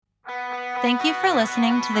Thank you for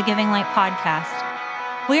listening to the Giving Light podcast.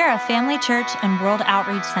 We are a family church and world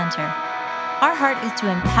outreach center. Our heart is to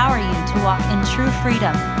empower you to walk in true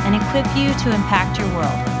freedom and equip you to impact your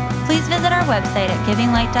world. Please visit our website at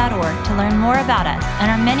givinglight.org to learn more about us and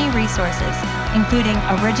our many resources, including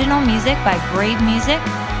original music by Brave Music,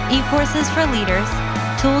 e-courses for leaders,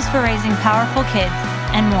 tools for raising powerful kids,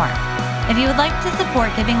 and more. If you would like to support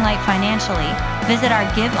Giving Light financially, visit our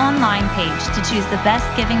Give Online page to choose the best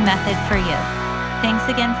giving method for you. Thanks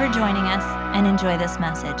again for joining us, and enjoy this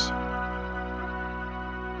message.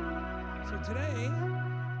 So today,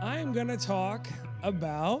 I am going to talk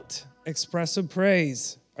about expressive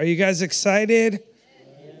praise. Are you guys excited?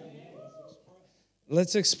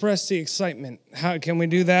 Let's express the excitement. How can we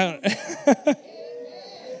do that?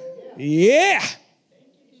 Yeah.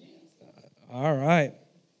 All right.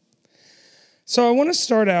 So I want to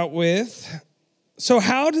start out with,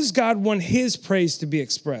 how does God want his praise to be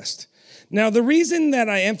expressed? Now, the reason that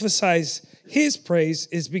I emphasize his praise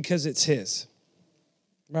is because it's his,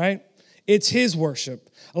 right? It's his worship.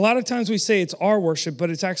 A lot of times we say it's our worship, but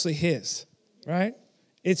it's actually his, right?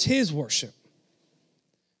 It's his worship.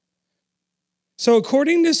 So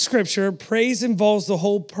according to Scripture, praise involves the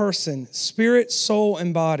whole person, spirit, soul,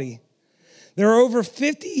 and body. There are over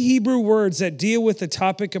 50 Hebrew words that deal with the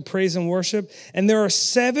topic of praise and worship, and there are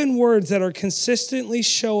 7 words that are consistently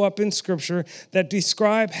show up in Scripture that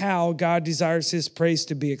describe how God desires his praise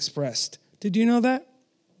to be expressed. Did you know that?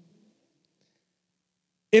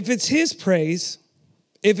 If it's his praise,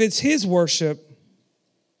 if it's his worship,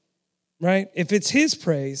 right? If it's his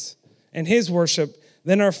praise and his worship,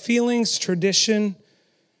 then our feelings, tradition,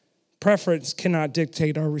 preference cannot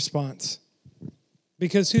dictate our response.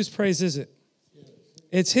 Because whose praise is it?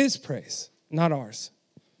 It's his praise, not ours.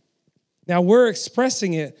 Now, we're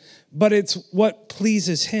expressing it, but it's what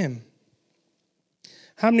pleases him.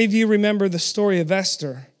 How many of you remember the story of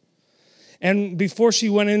Esther? And before she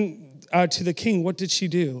went in to the king, what did she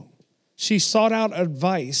do? She sought out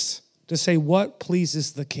advice to say what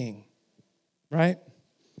pleases the king, right?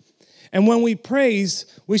 And when we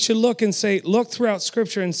praise, we should look throughout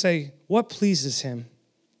Scripture and say, what pleases him?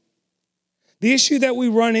 The issue that we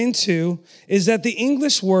run into is that the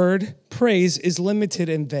English word praise is limited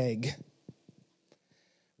and vague.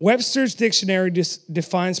 Webster's dictionary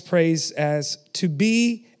defines praise as to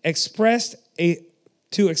express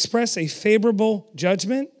a favorable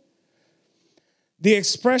judgment, the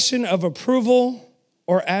expression of approval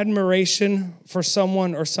or admiration for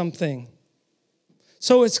someone or something.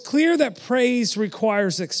 So it's clear that praise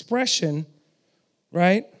requires expression,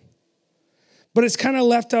 right? But it's kind of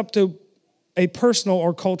left up to a personal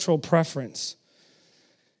or cultural preference.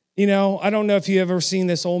 You know, I don't know if you ever seen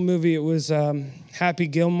this old movie. It was Happy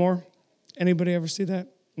Gilmore. Anybody ever see that?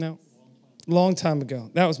 No? Long time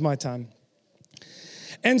ago. That was my time.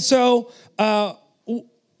 And so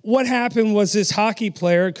what happened was this hockey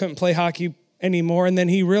player couldn't play hockey anymore, and then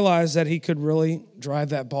he realized that he could really drive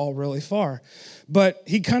that ball really far. But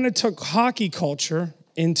he kind of took hockey culture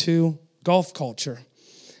into golf culture.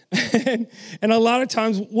 And a lot of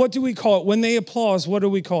times, what do we call it? When they applause, what do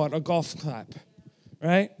we call it? A golf clap,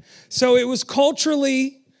 right? So it was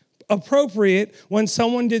culturally appropriate when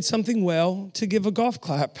someone did something well to give a golf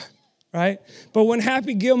clap, right? But when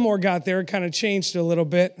Happy Gilmore got there, it kind of changed a little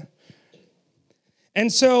bit.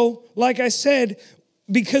 And so, like I said,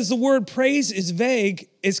 because the word praise is vague,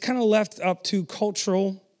 it's kind of left up to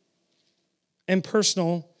cultural and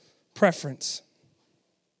personal preference.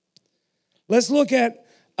 Let's look at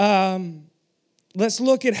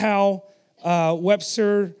how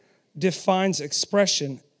Webster defines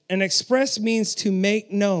expression. And express means to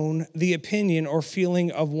make known the opinion or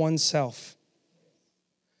feeling of oneself.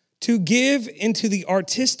 To give into the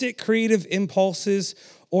artistic, creative impulses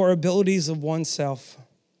or abilities of oneself.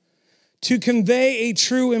 To convey a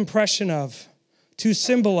true impression of. To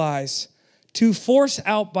symbolize. To force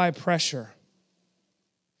out by pressure.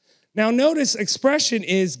 Now notice expression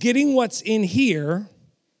is getting what's in here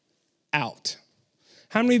out.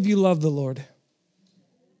 How many of you love the Lord?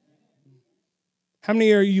 How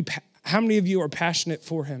many of you are passionate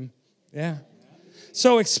for him? Yeah.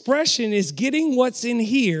 So expression is getting what's in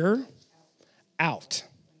here out.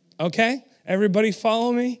 Okay? Everybody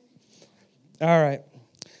follow me? All right.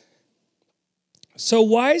 So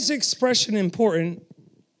why is expression important?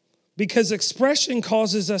 Because expression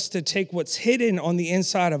causes us to take what's hidden on the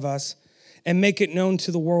inside of us and make it known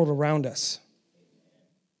to the world around us.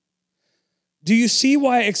 Do you see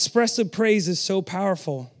why expressive praise is so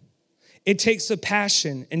powerful? It takes the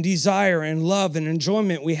passion and desire and love and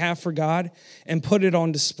enjoyment we have for God and put it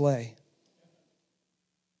on display.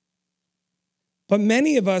 But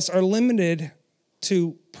many of us are limited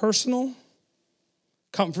to personal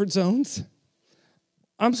comfort zones.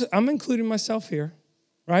 I'm including myself here,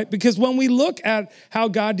 right? Because when we look at how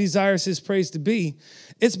God desires his praise to be,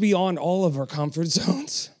 it's beyond all of our comfort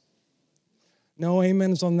zones. No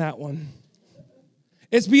amens on that one.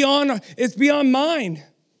 It's beyond mine.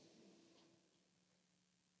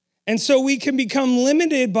 And so we can become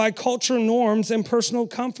limited by cultural norms and personal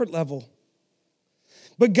comfort level.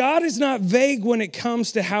 But God is not vague when it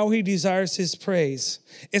comes to how he desires his praise.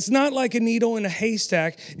 It's not like a needle in a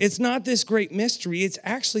haystack. It's not this great mystery. It's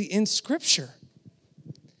actually in Scripture.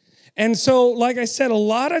 And so, like I said, a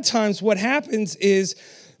lot of times what happens is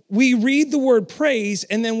we read the word praise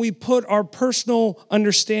and then we put our personal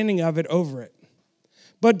understanding of it over it.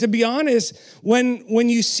 But to be honest, when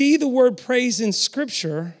you see the word praise in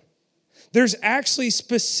Scripture, there's actually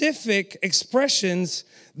specific expressions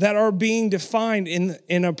that are being defined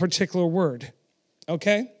in a particular word,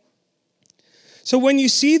 okay? So when you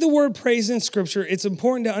see the word praise in Scripture, it's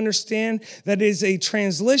important to understand that it is a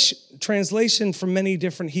translation from many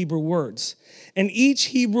different Hebrew words. And each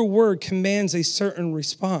Hebrew word commands a certain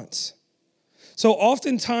response. So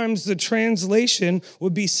oftentimes the translation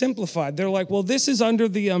would be simplified. They're like, well, this is under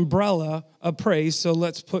the umbrella of praise, so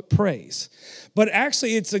let's put praise. But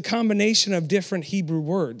actually, it's a combination of different Hebrew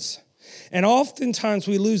words. And oftentimes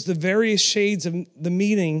we lose the various shades of the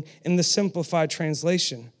meaning in the simplified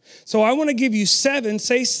translation. So I want to give you seven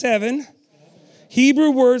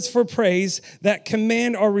Hebrew words for praise that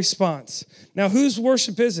command our response. Now, whose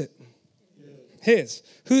worship is it? His.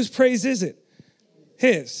 Whose praise is it?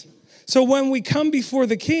 His. So when we come before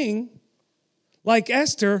the king, like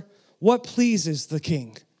Esther, what pleases the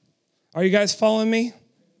king? Are you guys following me?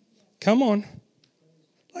 Come on.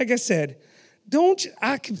 Like I said,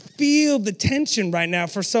 I can feel the tension right now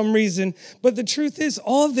for some reason, but the truth is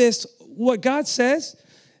all of this, what God says,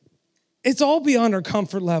 it's all beyond our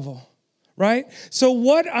comfort level, right? So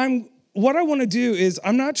what I want to do is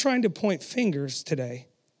I'm not trying to point fingers today,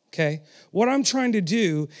 okay? What I'm trying to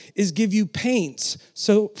do is give you paints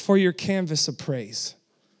for your canvas of praise.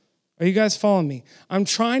 Are you guys following me? I'm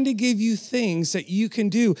trying to give you things that you can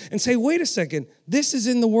do and say, wait a second, this is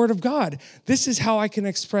in the Word of God. This is how I can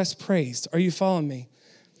express praise. Are you following me?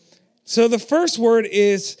 So the first word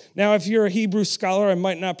is, now if you're a Hebrew scholar, I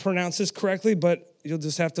might not pronounce this correctly, but you'll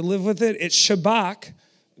just have to live with it. It's shabach,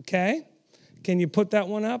 okay? Can you put that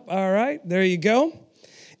one up? All right, there you go.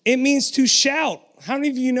 It means to shout. How many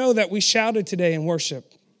of you know that we shouted today in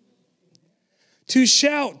worship? To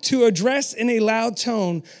shout, to address in a loud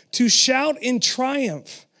tone, to shout in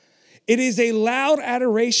triumph. It is a loud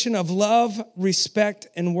adoration of love, respect,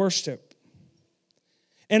 and worship.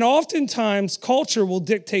 And oftentimes, culture will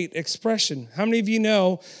dictate expression. How many of you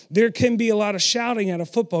know there can be a lot of shouting at a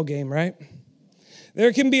football game, right?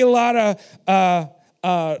 There can be a lot of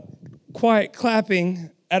quiet clapping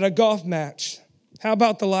at a golf match. How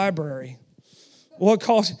about the library?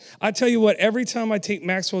 I tell you what, every time I take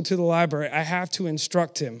Maxwell to the library, I have to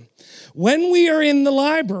instruct him. When we are in the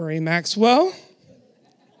library, Maxwell,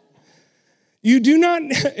 you do not,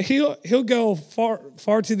 he'll go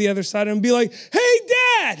far to the other side and be like, hey,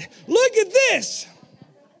 Dad, look at this.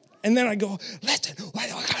 And then I go, listen.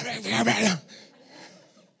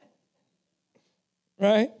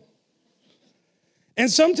 Right?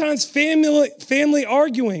 And sometimes family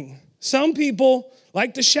arguing. Some people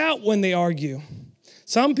like to shout when they argue.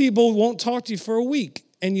 Some people won't talk to you for a week,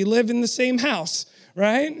 and you live in the same house,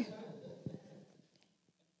 right?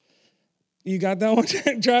 You got that one?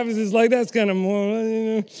 Travis is like, that's kind of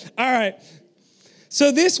more. All right.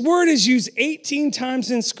 So this word is used 18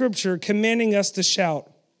 times in Scripture, commanding us to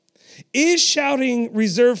shout. Is shouting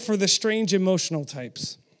reserved for the strange emotional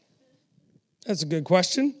types? That's a good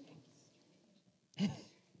question.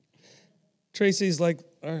 Tracy's like,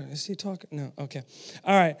 is he talking? No, okay.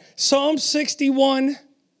 All right. Psalm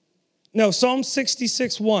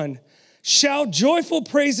 66:1. Shout joyful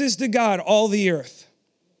praises to God, all the earth.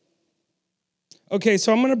 Okay,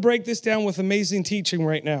 so I'm going to break this down with amazing teaching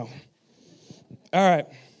right now. All right.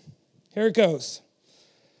 Here it goes.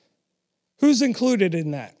 Who's included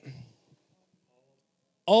in that?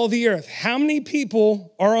 All the earth. How many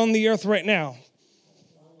people are on the earth right now?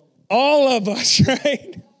 All of us,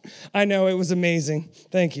 right? I know, it was amazing.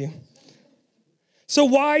 Thank you. So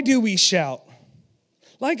why do we shout?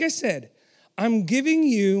 Like I said, I'm giving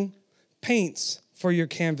you paints for your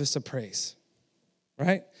canvas of praise,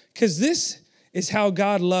 right? Because this is how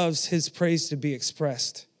God loves his praise to be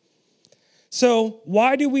expressed. So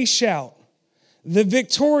why do we shout? The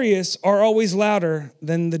victorious are always louder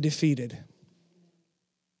than the defeated.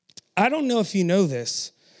 I don't know if you know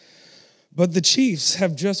this, But the Chiefs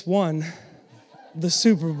have just won the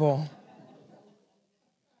Super Bowl.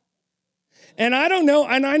 And I don't know,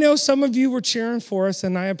 and I know some of you were cheering for us,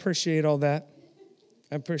 and I appreciate all that.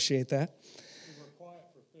 I appreciate that. You were quiet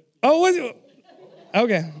for 50 years. Oh, was it?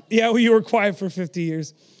 Okay. Yeah, well, you were quiet for 50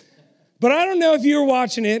 years. But I don't know if you were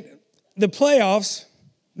watching it, the playoffs.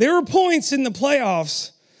 There were points in the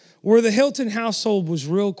playoffs where the Hilton household was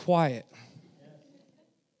real quiet.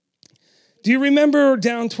 Do you remember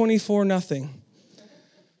down 24-0?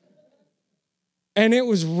 And it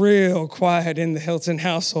was real quiet in the Hilton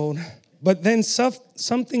household. But then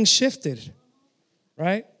something shifted,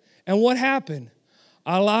 right? And what happened?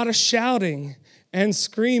 A lot of shouting and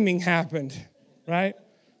screaming happened, right?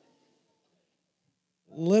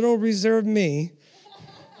 Little reserved me.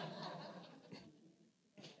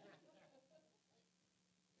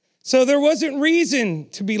 So there wasn't reason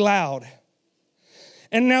to be loud.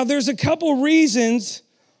 And now there's a couple reasons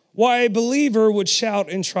why a believer would shout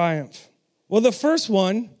in triumph. Well, the first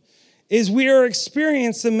one is we are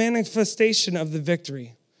experiencing the manifestation of the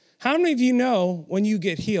victory. How many of you know when you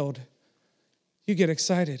get healed, you get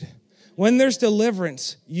excited? When there's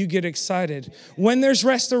deliverance, you get excited. When there's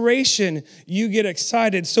restoration, you get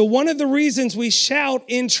excited. So one of the reasons we shout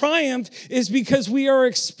in triumph is because we are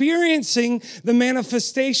experiencing the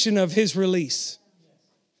manifestation of his release.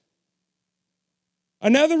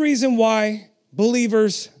 Another reason why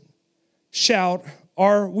believers shout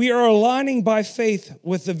we are aligning by faith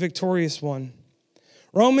with the victorious one.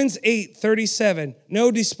 Romans 8:37. No,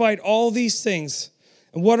 despite all these things.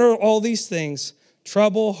 And what are all these things?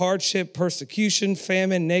 Trouble, hardship, persecution,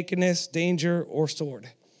 famine, nakedness, danger, or sword.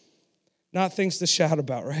 Not things to shout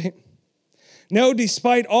about, right? No,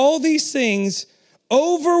 despite all these things,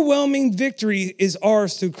 overwhelming victory is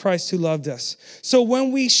ours through Christ who loved us. So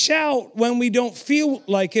when we shout, when we don't feel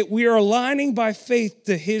like it, we are aligning by faith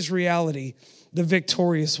to his reality, the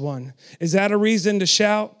victorious one. Is that a reason to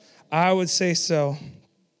shout? I would say so.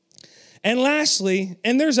 And lastly,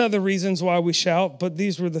 and there's other reasons why we shout, but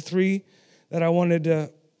these were the three that I wanted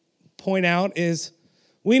to point out, is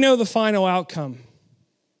we know the final outcome.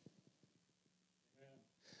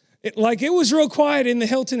 It was real quiet in the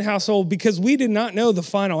Hilton household because we did not know the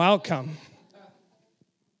final outcome.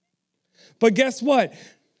 But guess what?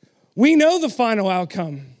 We know the final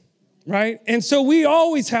outcome, right? And so we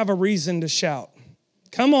always have a reason to shout.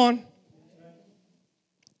 Come on.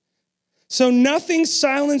 So nothing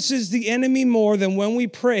silences the enemy more than when we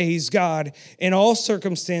praise God in all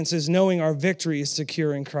circumstances, knowing our victory is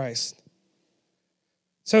secure in Christ.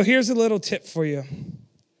 So here's a little tip for you.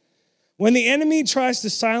 When the enemy tries to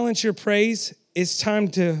silence your praise, it's time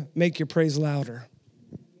to make your praise louder.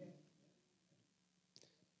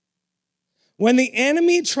 When the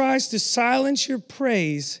enemy tries to silence your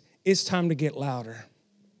praise, it's time to get louder.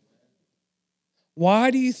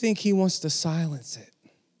 Why do you think he wants to silence it?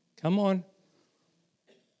 Come on.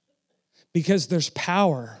 Because there's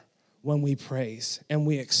power when we praise and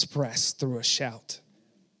we express through a shout.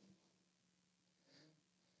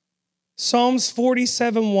 Psalms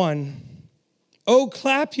 47:1. Oh,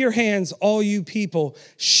 clap your hands, all you people.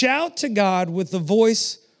 Shout to God with the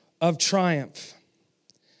voice of triumph.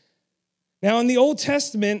 Now, in the Old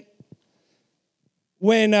Testament,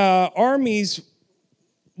 when armies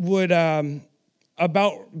would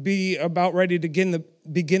be about ready to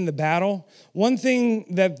begin the battle, one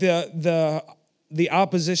thing that the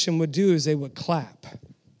opposition would do is they would clap.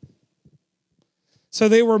 So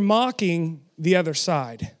they were mocking the other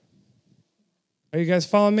side. Are you guys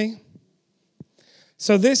following me?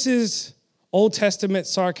 So this is Old Testament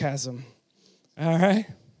sarcasm. All right?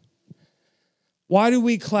 Why do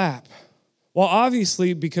we clap? Well,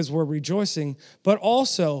 obviously because we're rejoicing, but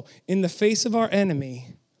also in the face of our enemy,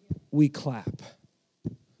 we clap.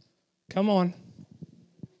 Come on.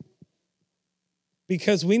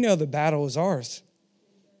 Because we know the battle is ours.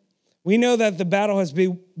 We know that the battle has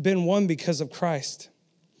been won because of Christ.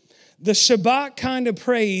 The Shabbat kind of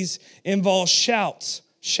praise involves shouts,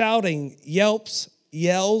 shouting, yelps,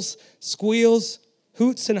 yells, squeals,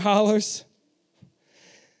 hoots and hollers.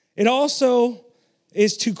 It also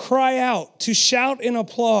is to cry out, to shout in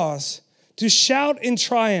applause, to shout in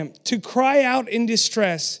triumph, to cry out in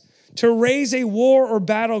distress, to raise a war or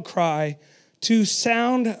battle cry, to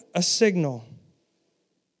sound a signal.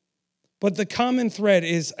 But the common thread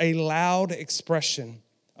is a loud expression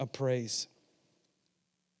of praise.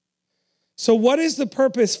 So what is the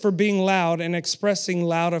purpose for being loud and expressing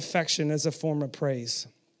loud affection as a form of praise?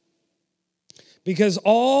 Because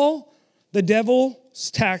all the devil's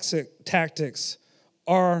tactics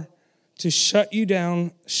are to shut you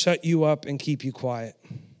down, shut you up, and keep you quiet.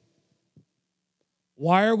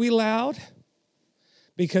 Why are we loud?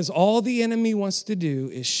 Because all the enemy wants to do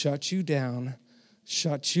is shut you down,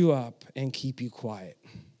 shut you up, and keep you quiet.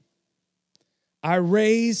 I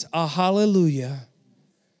raise a hallelujah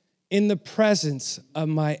in the presence of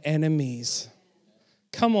my enemies.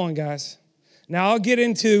 Come on, guys. Now, I'll get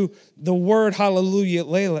into the word hallelujah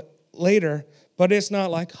later, but it's not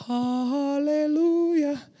like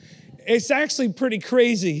hallelujah. It's actually pretty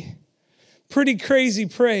crazy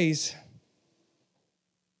praise.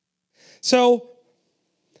 So,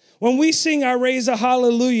 when we sing, I raise a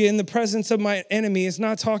hallelujah in the presence of my enemy, it's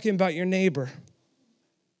not talking about your neighbor.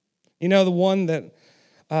 You know, the one that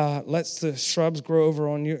lets the shrubs grow over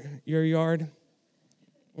on your yard?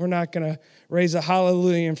 We're not going to raise a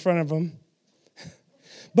hallelujah in front of them.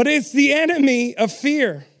 But it's the enemy of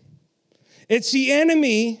fear. It's the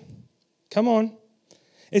enemy, come on.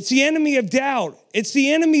 It's the enemy of doubt. It's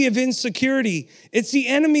the enemy of insecurity. It's the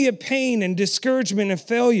enemy of pain and discouragement and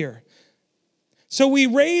failure. So we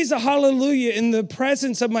raise a hallelujah in the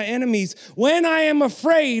presence of my enemies. When I am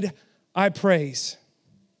afraid, I praise.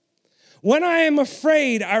 When I am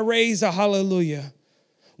afraid, I raise a hallelujah.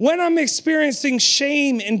 When I'm experiencing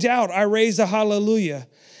shame and doubt, I raise a hallelujah.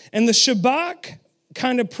 And the Shabbat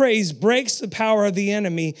kind of praise breaks the power of the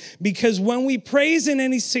enemy, because when we praise in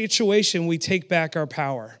any situation, we take back our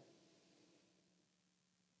power.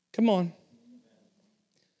 Come on.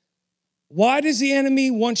 Why does the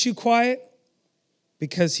enemy want you quiet?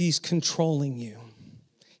 Because he's controlling you.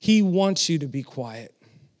 He wants you to be quiet.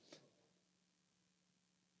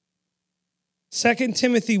 2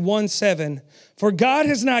 Timothy 1:7, for God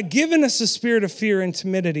has not given us a spirit of fear and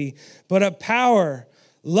timidity, but of power,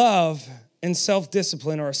 love, and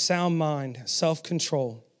self-discipline, or a sound mind,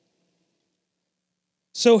 self-control.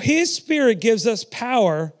 So his spirit gives us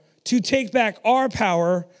power to take back our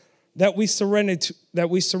power that we surrendered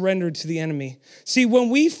to the enemy. See, when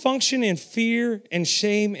we function in fear and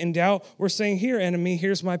shame and doubt, we're saying, here, enemy,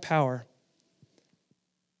 here's my power.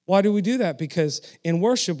 Why do we do that? Because in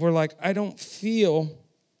worship, we're like, I don't feel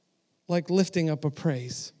like lifting up a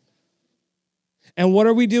praise. And what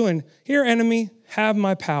are we doing? Here, enemy, have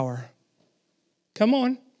my power. Come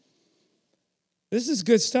on. This is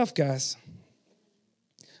good stuff, guys.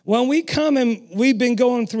 When we come and we've been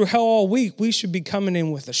going through hell all week, we should be coming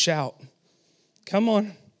in with a shout. Come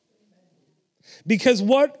on. Because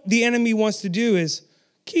what the enemy wants to do is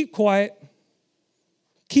keep quiet,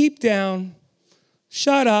 keep down,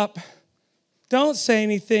 shut up, don't say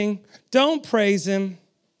anything, don't praise him.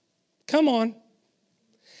 Come on.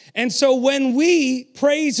 And so when we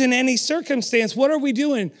praise in any circumstance, what are we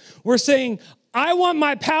doing? We're saying, I want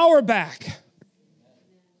my power back.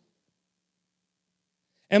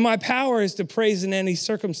 And my power is to praise in any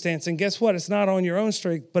circumstance. And guess what? It's not on your own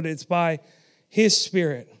strength, but it's by his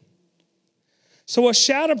spirit. So a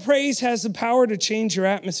shout of praise has the power to change your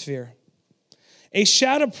atmosphere. A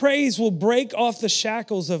shout of praise will break off the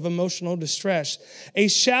shackles of emotional distress. A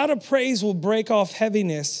shout of praise will break off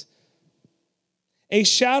heaviness. A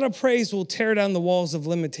shout of praise will tear down the walls of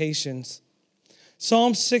limitations.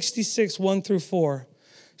 Psalm 66, 1-4.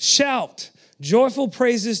 Shout joyful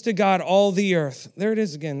praises to God, all the earth. There it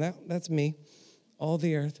is again. That's me. All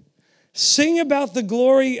the earth. Sing about the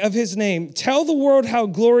glory of his name. Tell the world how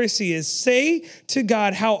glorious he is. Say to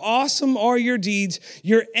God, how awesome are your deeds.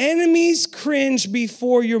 Your enemies cringe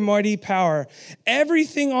before your mighty power.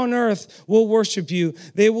 Everything on earth will worship you.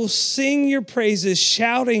 They will sing your praises,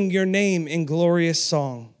 shouting your name in glorious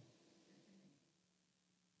song.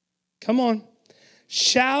 Come on.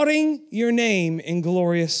 Shouting your name in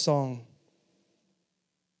glorious song.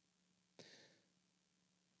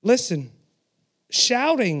 Listen,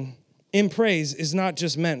 shouting in praise is not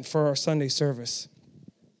just meant for our Sunday service.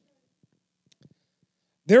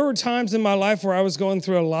 There were times in my life where I was going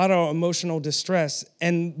through a lot of emotional distress,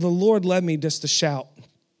 and the Lord led me just to shout.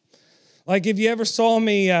 Like if you ever saw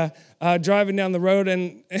me driving down the road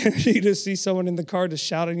and you just see someone in the car just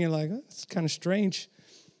shouting, you're like, oh, that's kind of strange.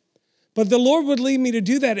 But the Lord would lead me to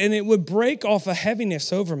do that, and it would break off a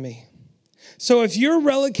heaviness over me. So if you're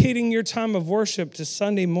relocating your time of worship to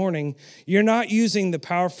Sunday morning, you're not using the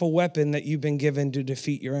powerful weapon that you've been given to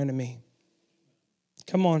defeat your enemy.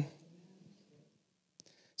 Come on.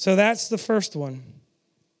 So that's the first one.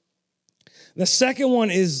 The second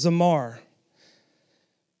one is zamar.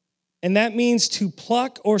 And that means to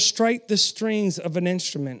pluck or strike the strings of an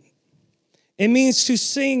instrument. It means to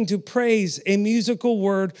sing, to praise, a musical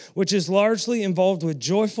word which is largely involved with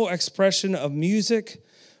joyful expression of music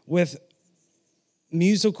with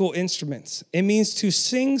musical instruments. It means to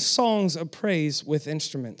sing songs of praise with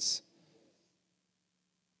instruments.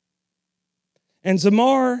 And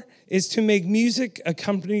zamar is to make music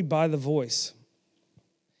accompanied by the voice.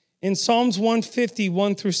 In Psalms 150,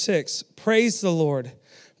 1-6, praise the Lord.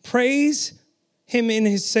 Praise him in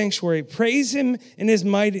his sanctuary. Praise him in his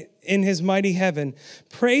mighty heaven.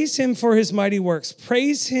 Praise him for his mighty works.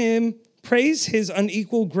 Praise his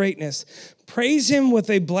unequaled greatness. Praise him with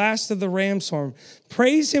a blast of the ram's horn.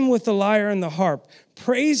 Praise him with the lyre and the harp.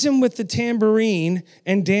 Praise him with the tambourine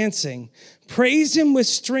and dancing. Praise him with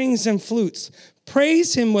strings and flutes.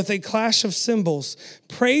 Praise him with a clash of cymbals.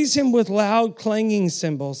 Praise him with loud clanging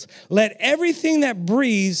cymbals. Let everything that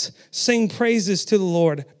breathes sing praises to the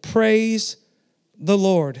Lord. Praise the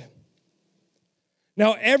Lord.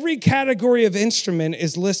 Now, every category of instrument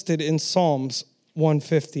is listed in Psalms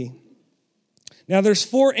 150. Now, there's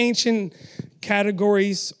 4 ancient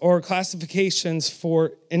categories or classifications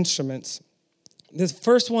for instruments. The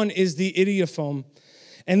first one is the idiophone.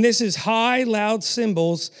 And this is high, loud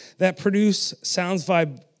cymbals that produce sounds by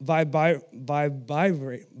vibrating.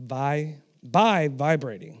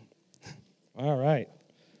 All right.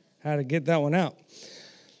 How to get that one out.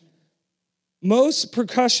 Most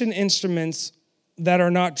percussion instruments that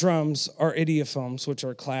are not drums are idiophones, which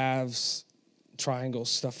are claves,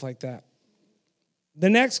 triangles, stuff like that.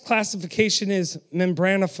 The next classification is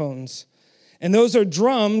membranophones. And those are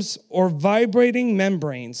drums or vibrating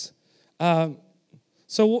membranes.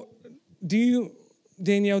 So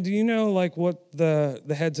Danielle, do you know like what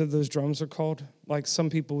the heads of those drums are called? Like some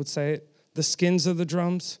people would say it, the skins of the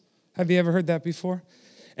drums. Have you ever heard that before?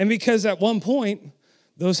 And because at one point,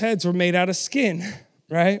 those heads were made out of skin,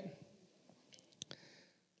 right?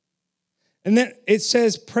 And then it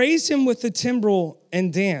says, praise him with the timbrel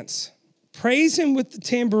and dance. Praise him with the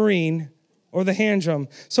tambourine or the hand drum.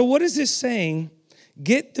 So what is this saying?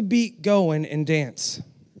 Get the beat going and dance.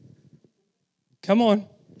 Come on.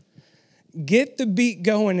 Get the beat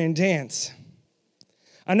going and dance.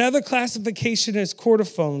 Another classification is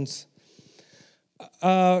chordophones.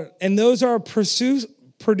 And those are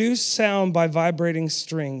produce sound by vibrating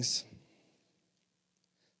strings.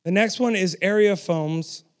 The next one is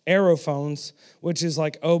aerophones, which is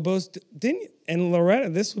like oboes. And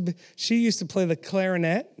Loretta, she used to play the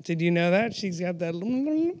clarinet. Did you know that? She's got that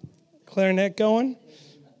clarinet going.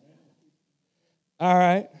 All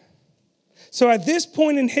right. So at this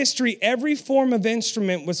point in history, every form of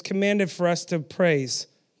instrument was commanded for us to praise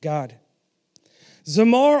God.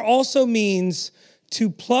 Zamar also means to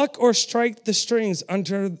pluck or strike the strings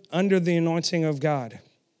under the anointing of God.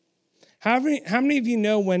 How many of you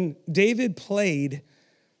know when David played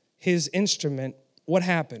his instrument, what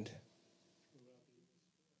happened?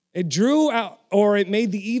 It drew out, or it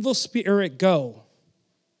made the evil spirit go.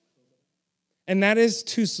 And that is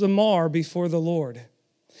to zamar before the Lord.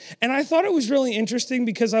 And I thought it was really interesting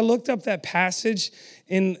because I looked up that passage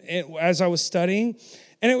as I was studying.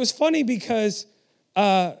 And it was funny because,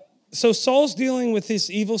 so Saul's dealing with this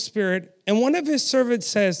evil spirit. And one of his servants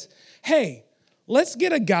says, hey, let's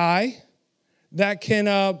get a guy that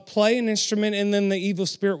can play an instrument and then the evil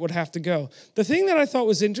spirit would have to go. The thing that I thought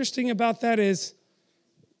was interesting about that is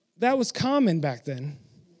that was common back then.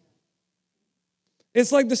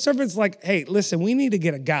 It's like the servant's like, hey, listen, we need to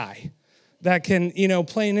get a guy that can,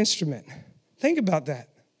 play an instrument. Think about that.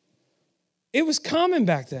 It was common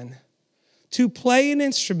back then to play an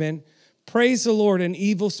instrument, praise the Lord, and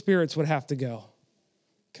evil spirits would have to go.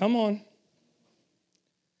 Come on.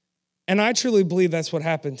 And I truly believe that's what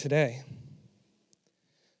happened today.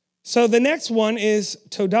 So the next one is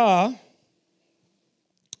todah,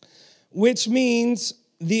 which means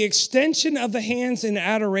the extension of the hands in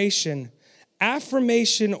adoration,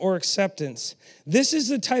 affirmation, or acceptance. This is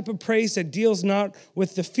the type of praise that deals not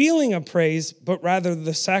with the feeling of praise, but rather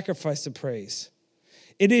the sacrifice of praise.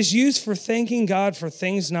 It is used for thanking God for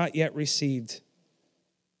things not yet received.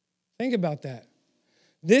 Think about that.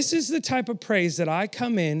 This is the type of praise that I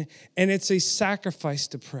come in and it's a sacrifice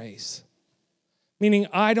to praise. Meaning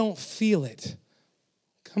I don't feel it.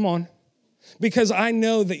 Come on. Because I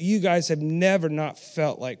know that you guys have never not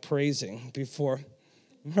felt like praising before,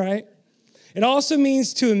 right? It also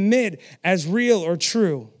means to admit as real or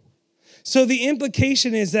true. So the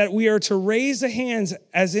implication is that we are to raise the hands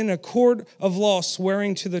as in a court of law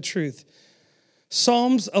swearing to the truth.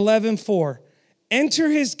 Psalms 11:4. Enter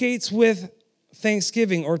his gates with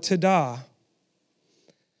thanksgiving or todah,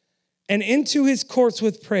 and into his courts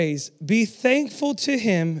with praise. Be thankful to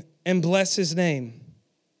him and bless his name.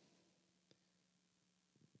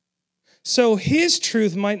 So his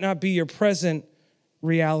truth might not be your present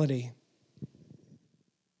reality.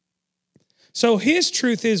 So his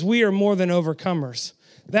truth is we are more than overcomers.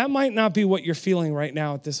 That might not be what you're feeling right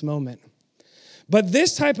now at this moment. But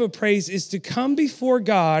this type of praise is to come before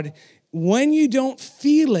God when you don't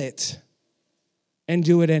feel it and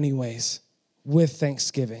do it anyways with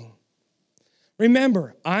thanksgiving.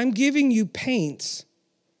 Remember, I'm giving you paints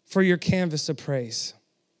for your canvas of praise.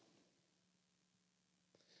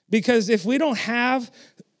 Because if we don't have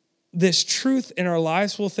this truth in our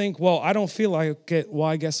lives, we'll think, well, I don't feel like it, well,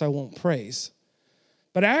 I guess I won't praise.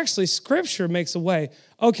 But actually, Scripture makes a way.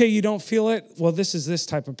 Okay, you don't feel it? Well, this is this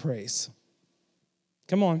type of praise.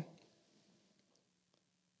 Come on.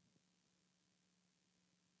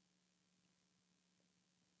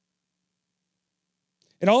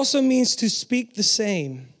 It also means to speak the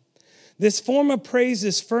same. This form of praise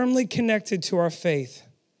is firmly connected to our faith.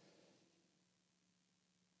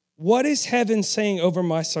 What is heaven saying over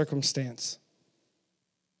my circumstance?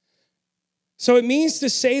 So it means to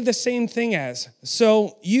say the same thing as.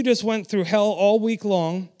 So you just went through hell all week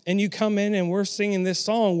long, and you come in and we're singing this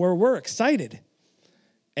song where we're excited,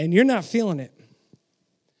 and you're not feeling it.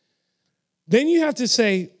 Then you have to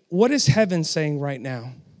say, what is heaven saying right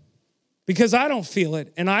now? Because I don't feel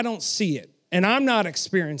it, and I don't see it, and I'm not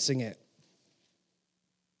experiencing it.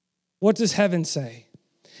 What does heaven say?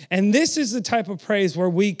 And this is the type of praise where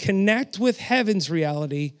we connect with heaven's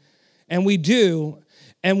reality, and we do,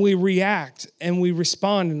 and we react, and we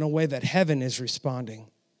respond in a way that heaven is responding.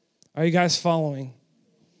 Are you guys following?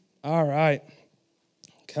 All right.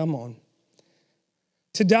 Come on.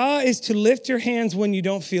 Tada is to lift your hands when you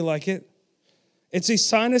don't feel like it. It's a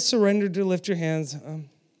sign of surrender to lift your hands.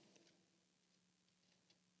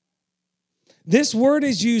 This word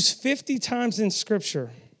is used 50 times in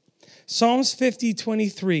Scripture. Psalms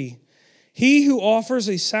 50:23. He who offers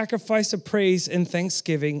a sacrifice of praise and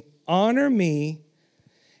thanksgiving, honor me,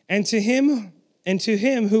 and to him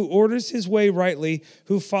who orders his way rightly,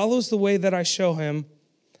 who follows the way that I show him,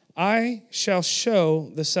 I shall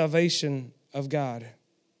show the salvation of God.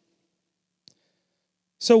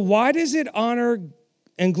 So why does it honor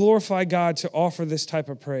and glorify God to offer this type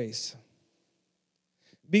of praise?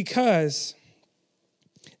 Because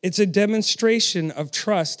it's a demonstration of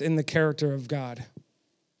trust in the character of God.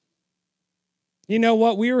 You know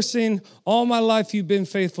what? We were saying, all my life you've been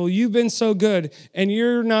faithful. You've been so good, and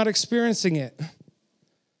you're not experiencing it.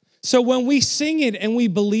 So when we sing it and we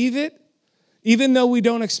believe it, even though we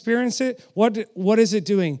don't experience it, what is it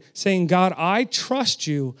doing? Saying, God, I trust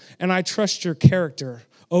you, and I trust your character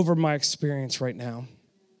over my experience right now.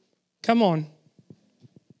 Come on.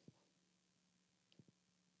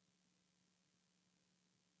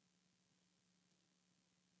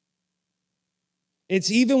 It's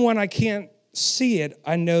even when I can't see it,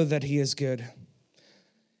 I know that he is good.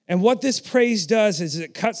 And what this praise does is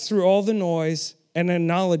it cuts through all the noise and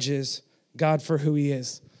acknowledges God for who he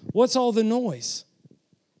is. What's all the noise?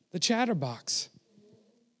 The chatterbox,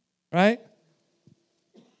 right?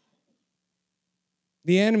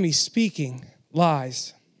 The enemy speaking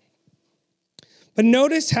lies. But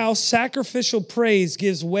notice how sacrificial praise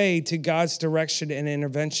gives way to God's direction and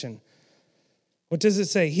intervention. What does it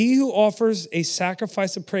say? He who offers a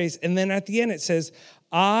sacrifice of praise. And then at the end it says,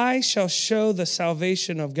 I shall show the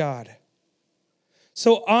salvation of God.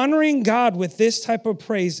 So honoring God with this type of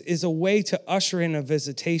praise is a way to usher in a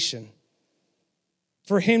visitation.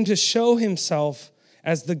 For him to show himself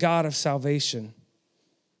as the God of salvation.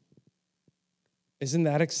 Isn't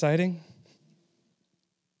that exciting?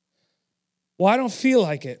 Well, I don't feel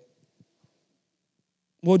like it.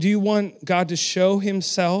 Well, do you want God to show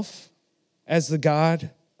himself as the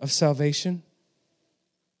God of salvation?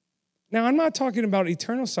 Now, I'm not talking about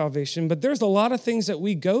eternal salvation, but there's a lot of things that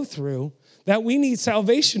we go through that we need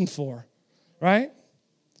salvation for, right?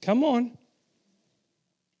 Come on.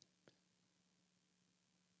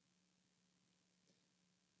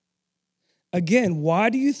 Again, why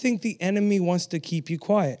do you think the enemy wants to keep you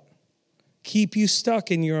quiet? Keep you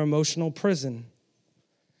stuck in your emotional prison?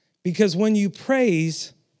 Because when you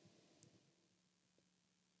praise,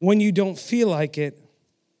 when you don't feel like it,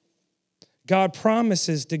 God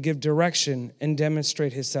promises to give direction and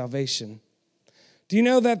demonstrate his salvation. Do you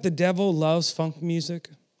know that the devil loves funk music?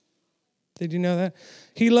 Did you know that?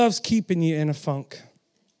 He loves keeping you in a funk.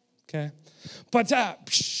 Okay? But,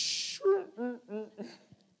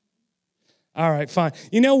 all right, fine.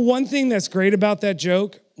 You know, one thing that's great about that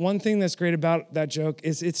joke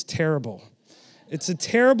is it's terrible. It's a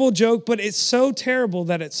terrible joke, but it's so terrible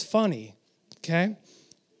that it's funny. Okay?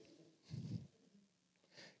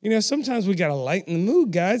 You know, sometimes we got to lighten the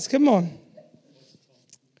mood, guys. Come on.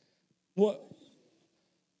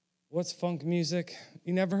 What's funk music?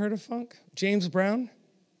 You never heard of funk? James Brown?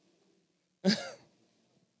 All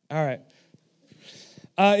right.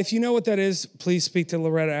 If you know what that is, please speak to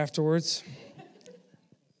Loretta afterwards.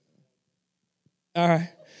 All right.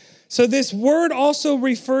 So this word also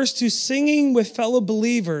refers to singing with fellow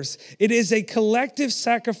believers. It is a collective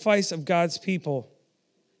sacrifice of God's people.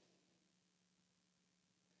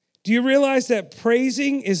 Do you realize that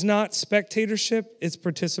praising is not spectatorship, it's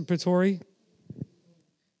participatory? I'm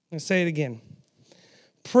going to say it again.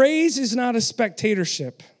 Praise is not a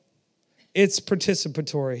spectatorship, it's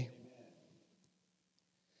participatory.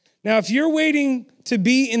 Now, if you're waiting to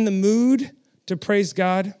be in the mood to praise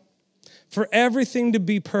God, for everything to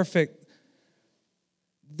be perfect,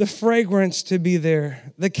 the fragrance to be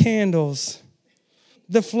there, the candles,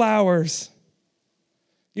 the flowers,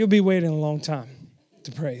 you'll be waiting a long time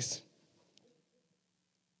to praise.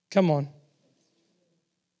 Come on.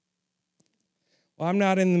 Well, I'm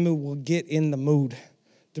not in the mood. We'll get in the mood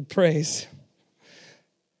to praise.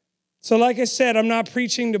 So like I said, I'm not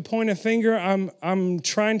preaching to point a finger. I'm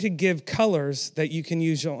trying to give colors that you can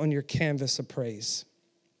use on your canvas of praise.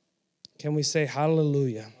 Can we say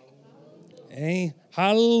hallelujah? Hey,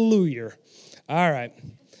 hallelujah. All right.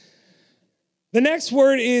 The next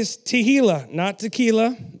word is tehillah, not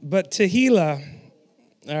tequila, but tehillah.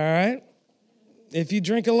 All right. If you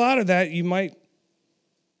drink a lot of that, you might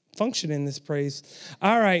function in this praise.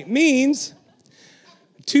 All right. Means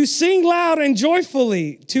to sing loud and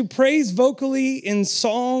joyfully, to praise vocally in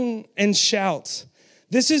song and shouts.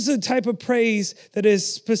 This is the type of praise that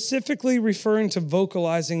is specifically referring to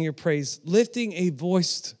vocalizing your praise, lifting a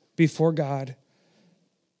voice before God.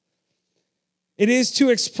 It is to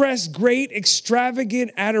express great,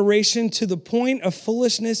 extravagant adoration to the point of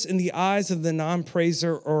foolishness in the eyes of the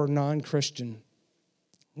non-praiser or non-Christian.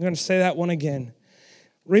 I'm going to say that one again.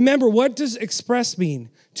 Remember, what does express mean?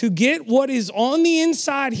 To get what is on the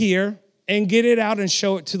inside here and get it out and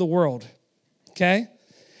show it to the world. Okay?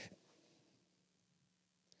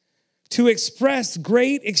 To express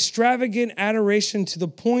great, extravagant adoration to the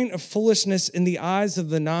point of foolishness in the eyes of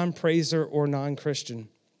the non-praiser or non-Christian.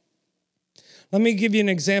 Let me give you an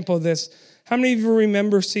example of this. How many of you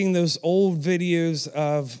remember seeing those old videos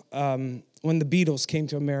of when the Beatles came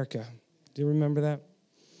to America? Do you remember that?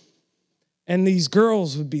 And these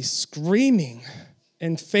girls would be screaming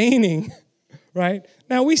and fainting, right?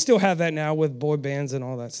 Now, we still have that now with boy bands and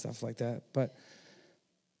all that stuff like that. But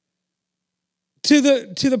to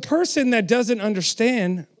the person that doesn't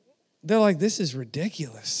understand, they're like, this is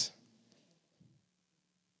ridiculous,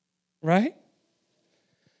 right?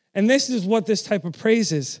 And this is what this type of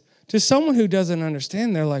praise is. To someone who doesn't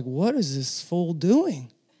understand, they're like, what is this fool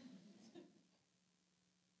doing?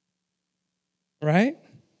 Right?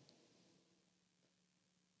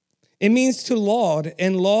 It means to laud,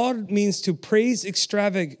 and laud means to praise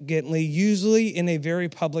extravagantly, usually in a very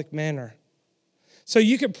public manner. So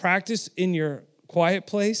you can practice in your quiet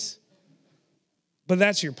place, but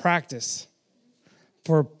that's your practice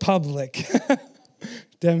for public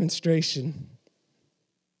demonstration.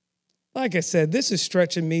 Like I said, this is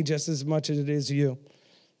stretching me just as much as it is you.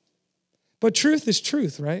 But truth is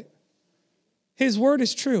truth, right? His word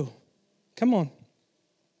is true. Come on.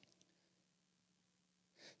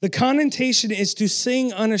 The connotation is to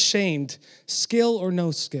sing unashamed, skill or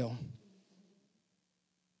no skill.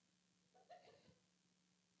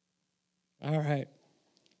 All right.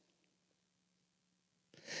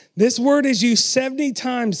 This word is used 70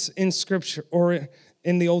 times in Scripture or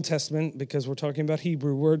in the Old Testament because we're talking about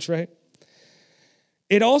Hebrew words, right?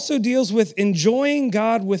 It also deals with enjoying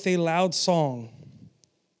God with a loud song.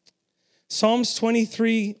 Psalms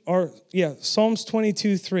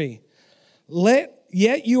 22:3.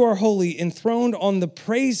 Yet you are holy, enthroned on the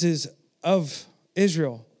praises of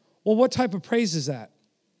Israel. Well, what type of praise is that?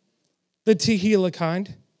 The tehillah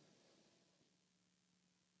kind.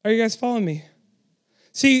 Are you guys following me?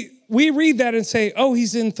 See, we read that and say, oh,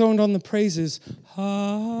 he's enthroned on the praises.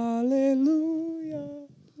 Hallelujah.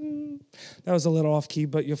 That was a little off key,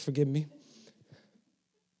 but you'll forgive me.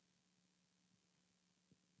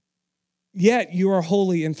 Yet you are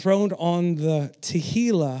holy, enthroned on the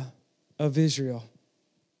tehillah of Israel.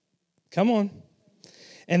 Come on.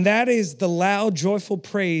 And that is the loud, joyful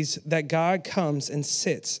praise that God comes and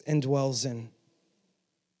sits and dwells in.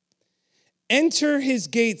 Enter his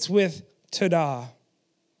gates with todah,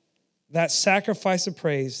 that sacrifice of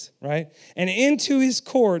praise, right? And into his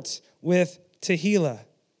courts with tehillah.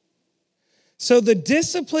 So the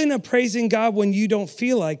discipline of praising God when you don't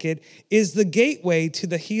feel like it is the gateway to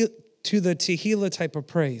the tehillah type of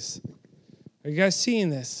praise. Are you guys seeing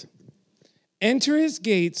this? Enter his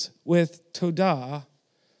gates with todah,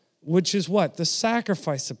 which is what? The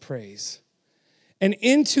sacrifice of praise. And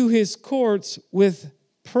into his courts with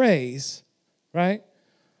praise, right?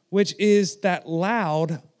 Which is that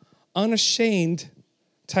loud, unashamed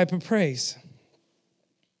type of praise.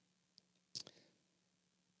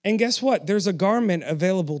 And guess what? There's a garment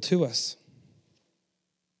available to us.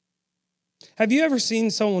 Have you ever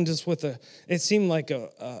seen someone just with it seemed like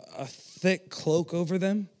a thick cloak over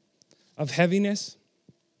them of heaviness?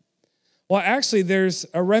 Well, actually, there's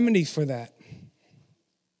a remedy for that.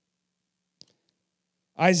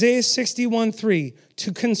 Isaiah 61:3,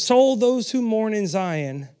 to console those who mourn in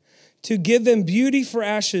Zion, to give them beauty for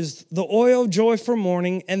ashes, the oil of joy for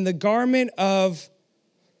mourning, and the garment of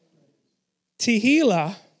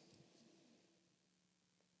Tehillah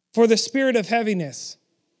for the spirit of heaviness.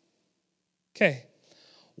 Okay,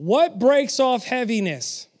 what breaks off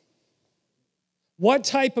heaviness? What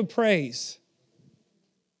type of praise?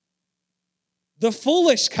 The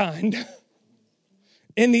foolish kind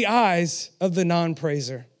in the eyes of the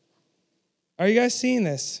non-praiser. Are you guys seeing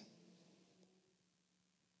this?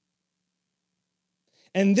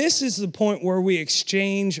 And this is the point where we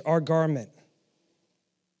exchange our garment.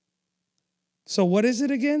 So what is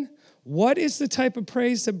it again? What is the type of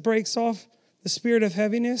praise that breaks off the spirit of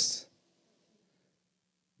heaviness?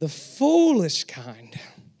 The foolish kind.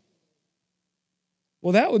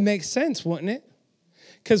 Well, that would make sense, wouldn't it?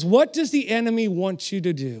 Because what does the enemy want you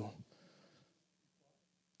to do?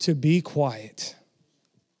 To be quiet.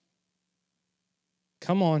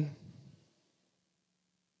 Come on.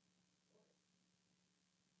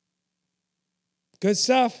 Good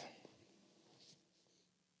stuff.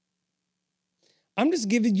 I'm just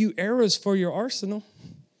giving you arrows for your arsenal.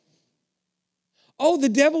 Oh, the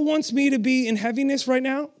devil wants me to be in heaviness right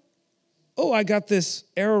now? Oh, I got this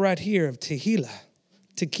arrow right here of tequila.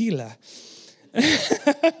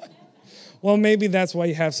 Well, maybe that's why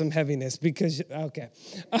you have some heaviness because, okay.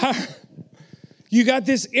 You got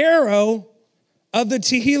this arrow of the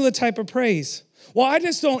Tehillah type of praise. Well, I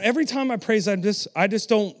just don't, every time I praise, I just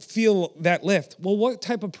don't feel that lift. Well, what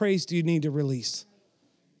type of praise do you need to release?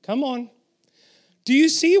 Come on. Do you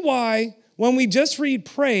see why when we just read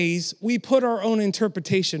praise, we put our own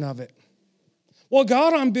interpretation of it? Well,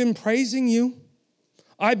 God, I've been praising you.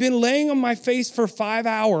 I've been laying on my face for 5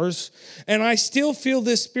 hours, and I still feel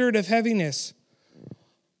this spirit of heaviness.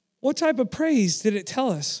 What type of praise did it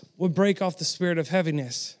tell us would break off the spirit of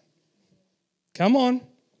heaviness? Come on.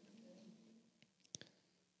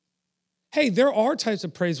 Hey, there are types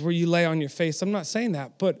of praise where you lay on your face. I'm not saying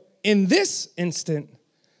that. But in this instant,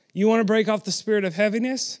 you want to break off the spirit of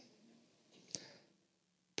heaviness?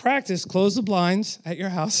 Practice, close the blinds at your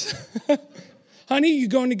house. Honey, you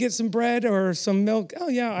going to get some bread or some milk? Oh,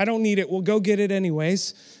 yeah, I don't need it. We'll go get it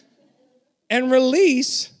anyways. And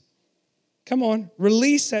release, come on,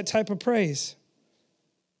 release that type of praise.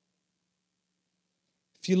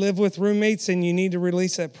 If you live with roommates and you need to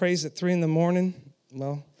release that praise at 3 a.m,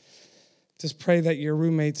 well, just pray that your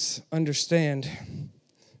roommates understand.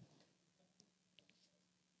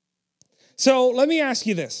 So let me ask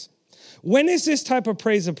you this. When is this type of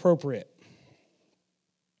praise appropriate?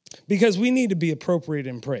 Because we need to be appropriate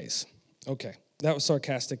in praise. Okay, that was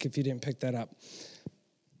sarcastic if you didn't pick that up.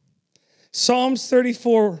 Psalms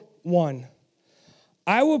 34:1.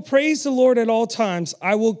 I will praise the Lord at all times.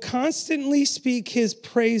 I will constantly speak his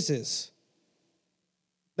praises.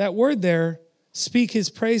 That word there, speak his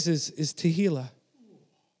praises, is Tehillah.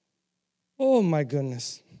 Oh my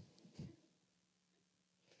goodness.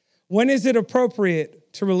 When is it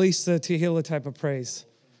appropriate to release the Tehillah type of praise?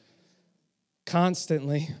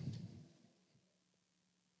 Constantly.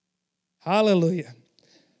 Hallelujah.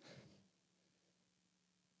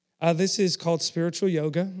 This is called spiritual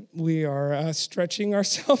yoga. We are stretching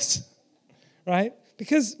ourselves, right?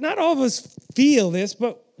 Because not all of us feel this,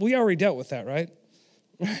 but we already dealt with that, right?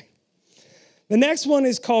 Right. The next one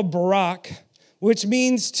is called barak, which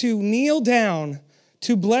means to kneel down,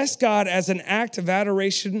 to bless God as an act of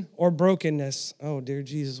adoration or brokenness. Oh, dear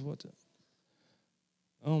Jesus,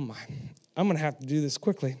 oh my. I'm going to have to do this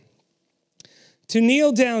quickly. To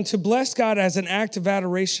kneel down, to bless God as an act of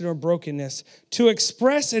adoration or brokenness, to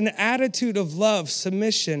express an attitude of love,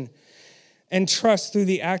 submission, and trust through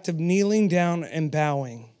the act of kneeling down and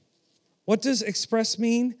bowing. What does express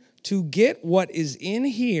mean? To get what is in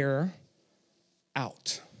here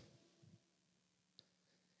out.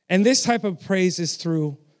 And this type of praise is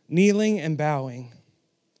through kneeling and bowing.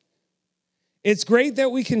 It's great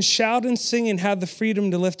that we can shout and sing and have the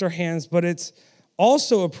freedom to lift our hands, but it's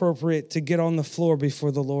also appropriate to get on the floor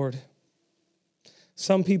before the Lord.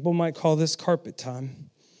 Some people might call this carpet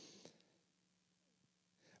time.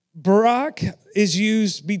 Barak is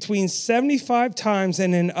used between 75 times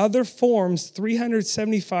and in other forms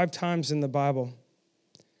 375 times in the Bible.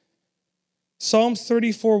 Psalms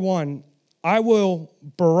 34:1, I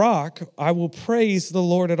will praise the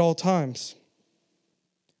Lord at all times.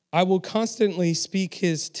 I will constantly speak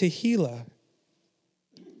his Tehillah.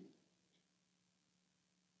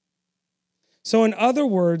 So in other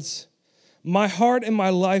words, my heart and my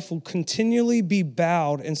life will continually be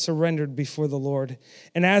bowed and surrendered before the Lord.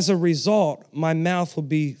 And as a result, my mouth will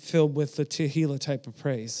be filled with the Tehillah type of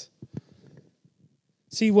praise.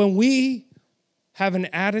 See, when we have an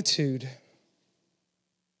attitude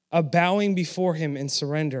of bowing before him in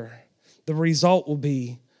surrender, the result will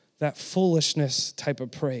be that foolishness type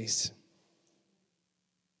of praise.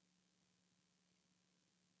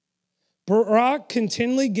 Barak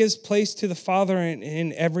continually gives place to the Father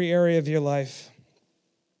in every area of your life.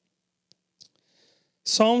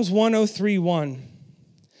 Psalms 103:1.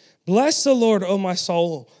 Bless the Lord, O my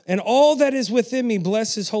soul, and all that is within me,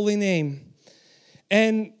 bless his holy name.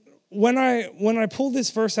 And when I pulled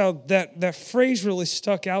this verse out, that phrase really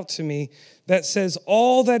stuck out to me that says,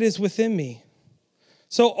 all that is within me.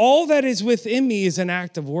 So all that is within me is an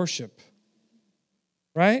act of worship,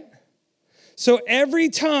 right? So every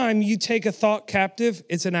time you take a thought captive,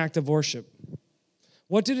 it's an act of worship.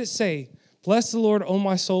 What did it say? Bless the Lord, O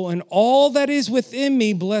my soul, and all that is within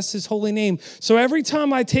me, bless his holy name. So every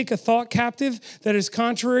time I take a thought captive that is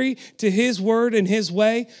contrary to his word and his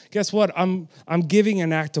way, guess what? I'm giving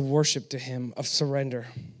an act of worship to him, of surrender.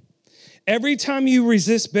 Every time you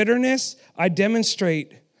resist bitterness, you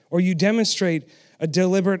demonstrate a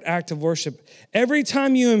deliberate act of worship. Every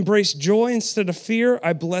time you embrace joy instead of fear,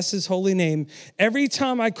 I bless his holy name. Every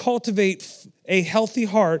time I cultivate a healthy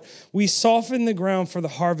heart, we soften the ground for the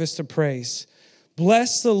harvest of praise.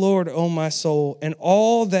 Bless the Lord, O my soul, and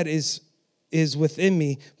all that is within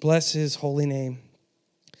me, bless his holy name.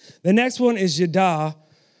 The next one is Yadah,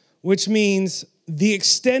 which means the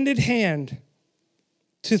extended hand,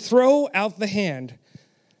 to throw out the hand.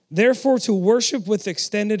 Therefore, to worship with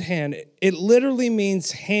extended hand, it literally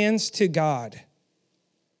means hands to God.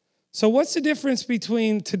 So what's the difference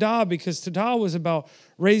between Tadah? Because Tadah was about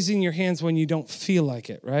raising your hands when you don't feel like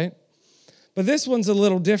it, right? But this one's a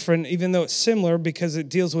little different, even though it's similar because it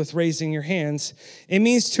deals with raising your hands. It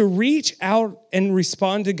means to reach out and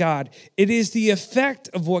respond to God. It is the effect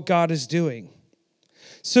of what God is doing.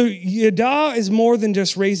 So Yadah is more than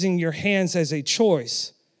just raising your hands as a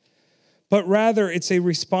choice, but rather it's a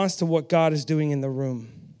response to what God is doing in the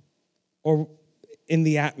room or in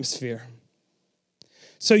the atmosphere.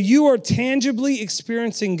 So you are tangibly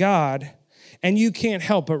experiencing God, and you can't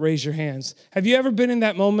help but raise your hands. Have you ever been in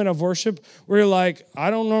that moment of worship where you're like,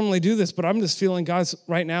 I don't normally do this, but I'm just feeling God's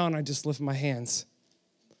right now, and I just lift my hands?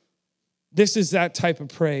 This is that type of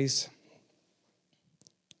praise.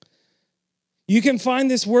 You can find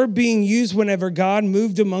this word being used whenever God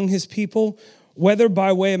moved among his people, whether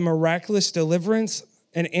by way of miraculous deliverance,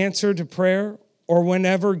 an answer to prayer, or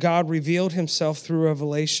whenever God revealed himself through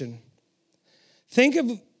revelation. Think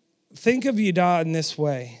of Yadah in this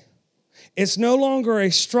way. It's no longer a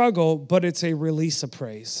struggle, but it's a release of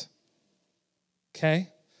praise. Okay?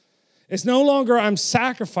 It's no longer I'm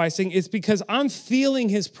sacrificing. It's because I'm feeling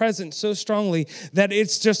his presence so strongly that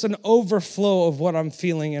it's just an overflow of what I'm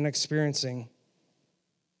feeling and experiencing.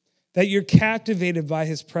 That you're captivated by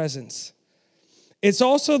his presence. It's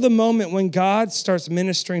also the moment when God starts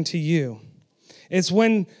ministering to you. It's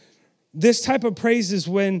when this type of praise is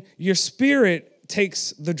when your spirit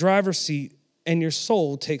takes the driver's seat and your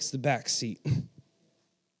soul takes the back seat.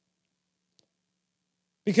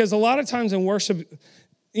 Because a lot of times in worship,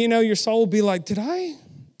 your soul will be like, did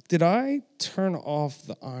I turn off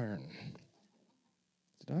the iron?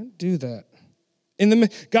 Did I do that?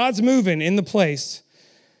 God's moving in the place.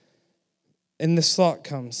 And this thought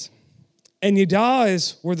comes. And Yadah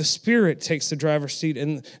is where the spirit takes the driver's seat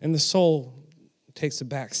and the soul takes the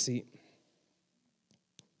back seat.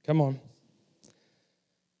 Come on.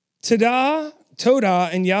 Todah,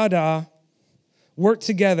 and Yadah work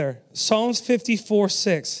together. Psalms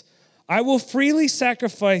 54:6. I will freely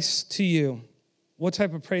sacrifice to you. What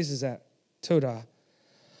type of praise is that? Todah.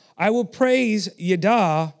 I will praise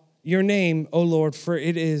Yadah, your name, O Lord, for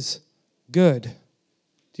it is good.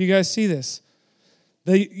 Do you guys see this?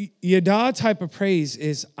 The Yadah type of praise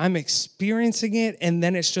is I'm experiencing it, and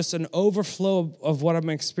then it's just an overflow of what I'm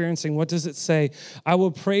experiencing. What does it say? I will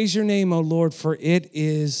praise your name, O Lord, for it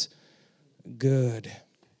is good.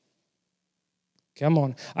 Come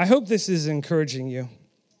on. I hope this is encouraging you.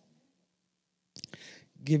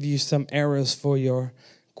 Give you some arrows for your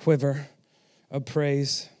quiver of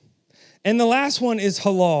praise. And the last one is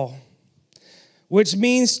halal, which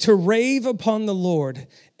means to rave upon the Lord.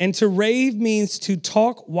 And to rave means to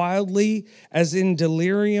talk wildly, as in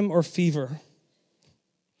delirium or fever.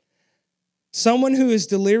 Someone who is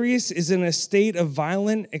delirious is in a state of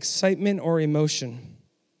violent excitement or emotion.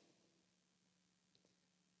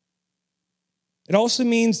 It also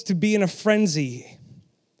means to be in a frenzy,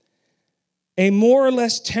 a more or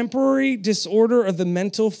less temporary disorder of the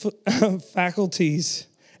mental faculties,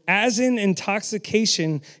 as in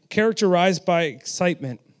intoxication characterized by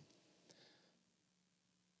excitement.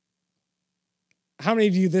 How many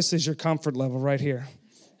of you, this is your comfort level right here?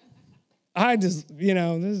 I just, this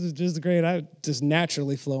is just great. I just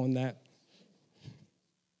naturally flow in that.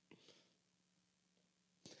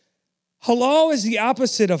 Halal is the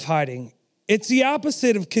opposite of hiding. It's the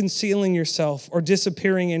opposite of concealing yourself or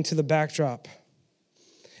disappearing into the backdrop.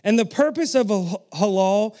 And the purpose of a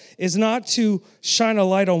halal is not to shine a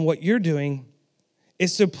light on what you're doing.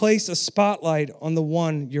 It's to place a spotlight on the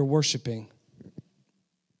one you're worshiping.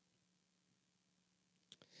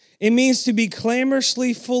 It means to be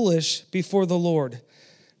clamorously foolish before the Lord,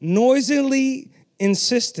 noisily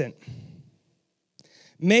insistent,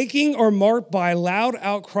 making or marked by loud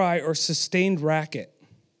outcry or sustained racket.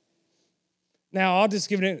 Now, I'll just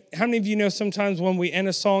give it. How many of you know sometimes when we end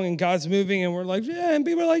a song and God's moving and we're like, yeah, and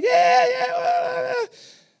people are like, yeah,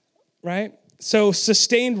 right? So,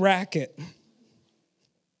 sustained racket.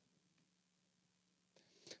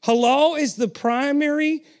 Halal is the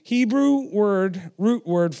primary Hebrew root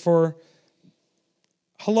word for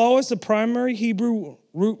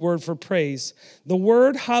praise. The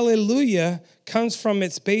word hallelujah comes from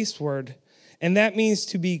its base word, and that means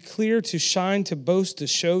to be clear, to shine, to boast, to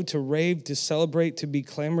show, to rave, to celebrate, to be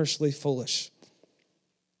clamorously foolish.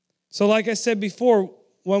 So like I said before,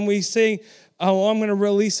 when we say, oh, I'm going to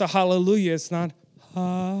release a hallelujah, it's not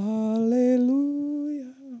hallelujah.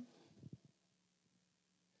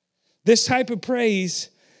 This type of praise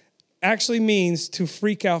actually means to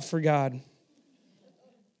freak out for God.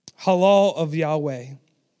 Halal of Yahweh.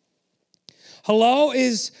 Halal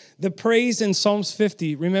is the praise in Psalms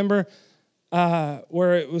 50. Remember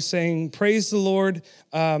where it was saying, praise the Lord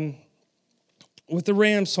with the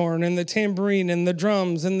ram's horn and the tambourine and the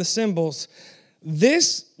drums and the cymbals.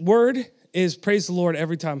 This word is praise the Lord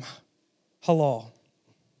every time. Halal.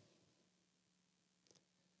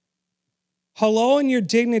 Halal and your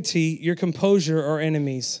dignity, your composure are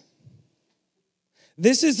enemies.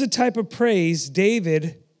 This is the type of praise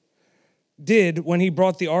David did when he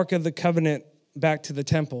brought the Ark of the Covenant back to the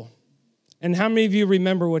temple. And how many of you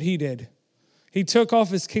remember what he did? He took off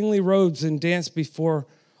his kingly robes and danced before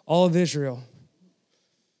all of Israel.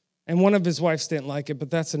 And one of his wives didn't like it,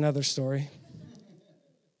 but that's another story.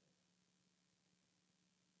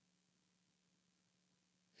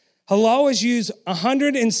 Halal is used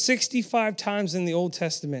 165 times in the Old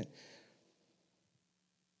Testament.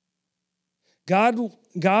 God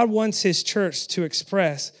wants his church to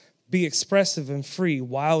be expressive and free,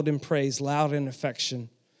 wild in praise, loud in affection.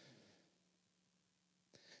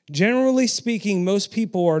 Generally speaking, most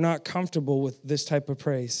people are not comfortable with this type of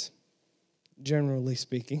praise. Generally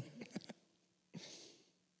speaking.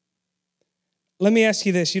 Let me ask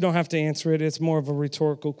you this. You don't have to answer it. It's more of a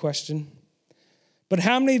rhetorical question. But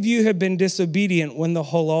how many of you have been disobedient when the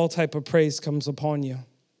halal type of praise comes upon you?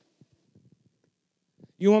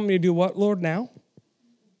 You want me to do what, Lord, now?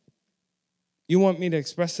 You want me to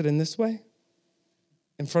express it in this way?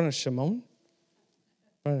 In front of Shimon?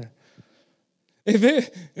 If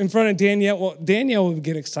it in front of Danielle, well, Danielle would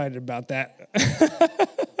get excited about that.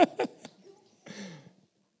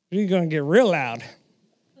 You're going to get real loud.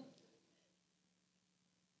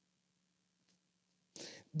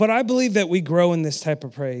 But I believe that we grow in this type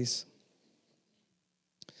of praise.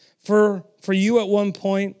 For you at one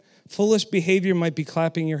point, foolish behavior might be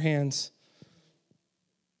clapping your hands,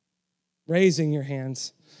 raising your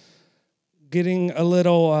hands, getting a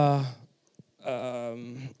little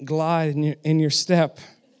glide in your step,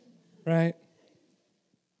 right?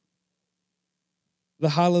 The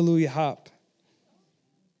hallelujah hop.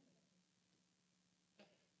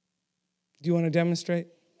 Do you want to demonstrate?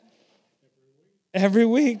 Every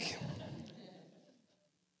week.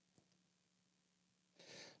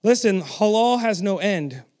 Listen, halal has no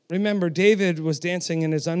end. Remember, David was dancing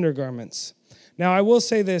in his undergarments. Now, I will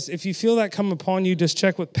say this. If you feel that come upon you, just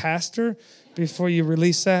check with pastor before you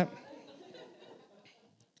release that.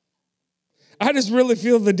 I just really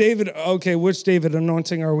feel the David, okay, which David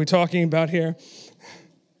anointing are we talking about here?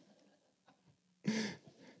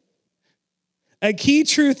 A key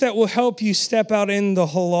truth that will help you step out in the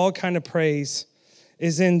halal kind of praise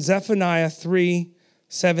is in Zephaniah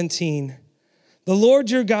 3:17. The Lord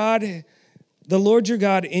your God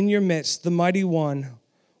in your midst, the mighty one,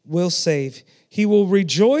 will save. He will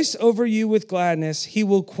rejoice over you with gladness. He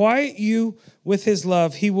will quiet you with his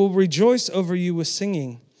love. He will rejoice over you with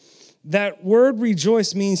singing. That word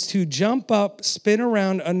rejoice means to jump up, spin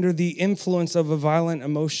around under the influence of a violent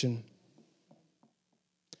emotion.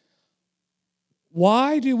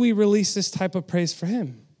 Why do we release this type of praise for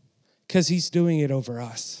him? Because he's doing it over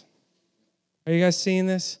us. Are you guys seeing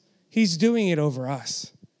this? He's doing it over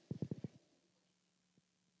us.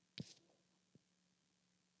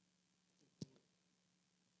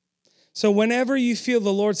 So whenever you feel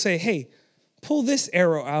the Lord say, hey, pull this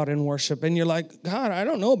arrow out in worship, and you're like, God, I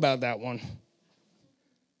don't know about that one.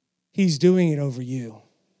 He's doing it over you.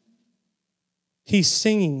 He's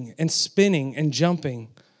singing and spinning and jumping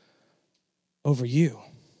over you.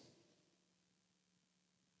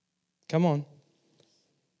 Come on.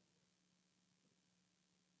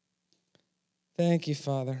 Thank you,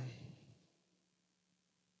 Father.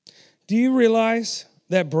 Do you realize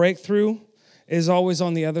that breakthrough is always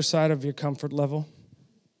on the other side of your comfort level?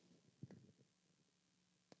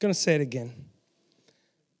 I'm going to say it again.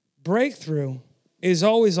 Breakthrough is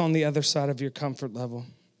always on the other side of your comfort level.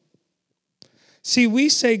 See, we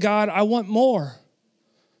say, God, I want more.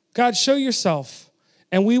 God, show yourself.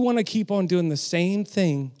 And we want to keep on doing the same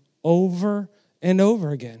thing over and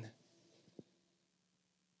over again.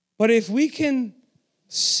 But if we can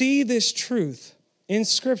see this truth in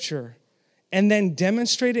Scripture and then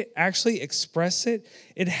demonstrate it, actually express it,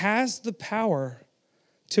 it has the power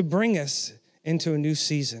to bring us into a new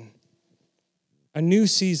season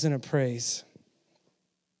of praise.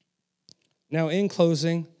 Now, in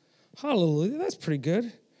closing, hallelujah, that's pretty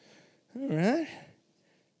good. All right.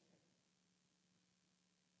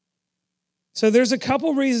 So there's a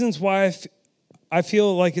couple reasons why I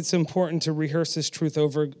feel like it's important to rehearse this truth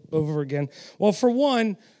over again. Well, for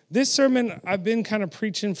one, this sermon I've been kind of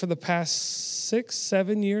preaching for the past 6,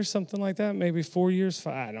 7 years, something like that, maybe 4 years,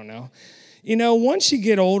 5, I don't know. You know, once you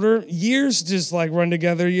get older, years just like run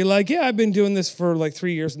together. You're like, yeah, I've been doing this for like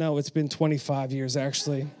 3 years. No, it's been 25 years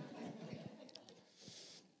actually.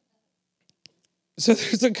 So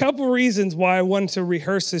there's a couple reasons why I want to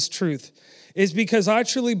rehearse this truth. Is because I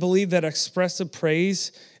truly believe that expressive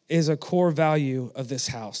praise is a core value of this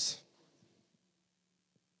house.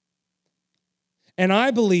 And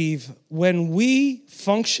I believe when we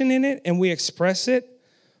function in it and we express it,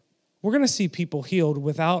 we're going to see people healed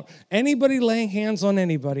without anybody laying hands on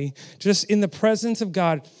anybody, just in the presence of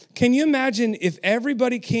God. Can you imagine if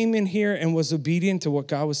everybody came in here and was obedient to what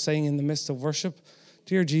God was saying in the midst of worship?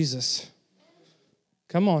 Dear Jesus,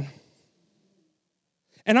 come on.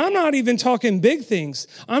 And I'm not even talking big things.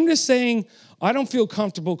 I'm just saying I don't feel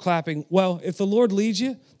comfortable clapping. Well, if the Lord leads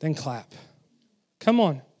you, then clap. Come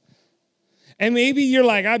on. And maybe you're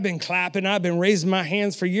like, I've been clapping, I've been raising my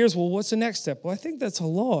hands for years. Well, what's the next step? Well, I think that's a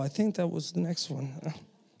law. I think that was the next one.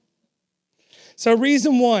 So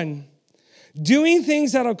reason one, doing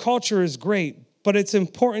things out of culture is great, but it's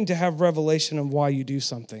important to have revelation of why you do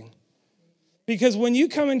something. Because when you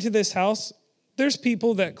come into this house, there's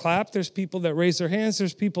people that clap, there's people that raise their hands,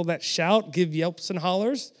 there's people that shout, give yelps and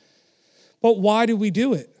hollers. But why do we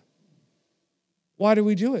do it? Why do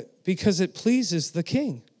we do it? Because it pleases the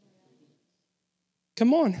King.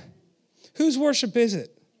 Come on. Whose worship is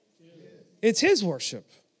it? It's his worship.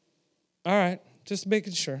 All right, just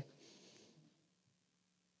making sure.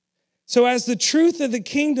 So as the truth of the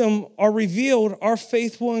kingdom are revealed, our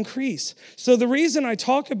faith will increase. So the reason I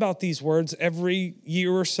talk about these words every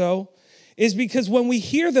year or so is because when we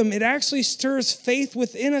hear them, it actually stirs faith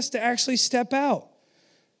within us to actually step out.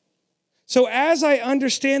 So as I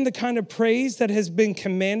understand the kind of praise that has been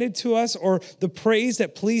commanded to us, or the praise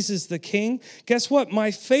that pleases the King, guess what?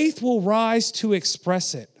 My faith will rise to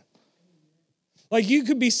express it. Like you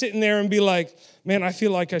could be sitting there and be like, man, I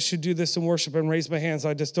feel like I should do this in worship and raise my hands.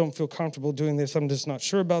 I just don't feel comfortable doing this. I'm just not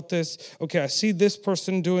sure about this. Okay, I see this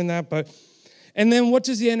person doing that, but... And then what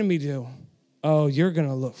does the enemy do? Oh, you're going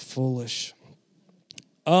to look foolish.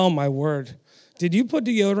 Oh, my word. Did you put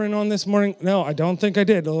deodorant on this morning? No, I don't think I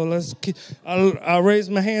did. Oh, I'll raise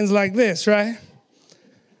my hands like this, right?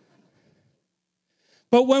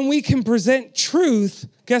 But when we can present truth,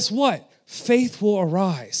 guess what? Faith will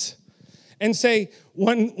arise. And say,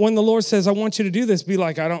 when the Lord says, I want you to do this, be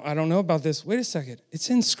like, I don't know about this. Wait a second. It's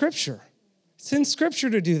in Scripture. It's in Scripture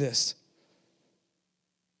to do this.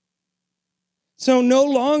 So no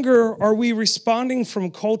longer are we responding from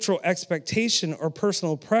cultural expectation or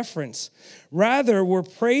personal preference. Rather,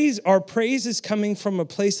 our praise is coming from a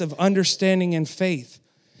place of understanding and faith.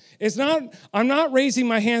 I'm not raising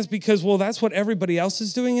my hands because, well, that's what everybody else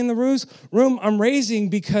is doing in the room. I'm raising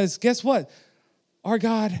because, guess what? Our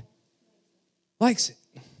God likes it.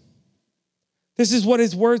 This is what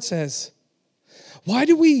his word says. Why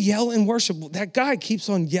do we yell in worship? That guy keeps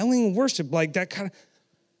on yelling in worship like that kind of,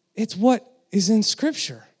 it's what is in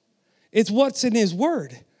Scripture. It's what's in his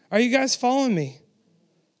word. Are you guys following me?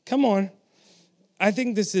 Come on. I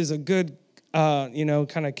think this is a good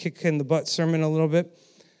kind of kick in the butt sermon a little bit.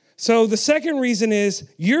 So the second reason is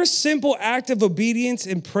your simple act of obedience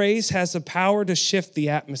and praise has the power to shift the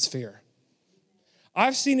atmosphere.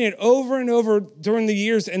 I've seen it over and over during the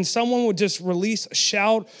years, and someone would just release a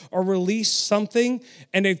shout or release something,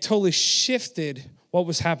 and they've totally shifted what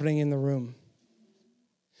was happening in the room.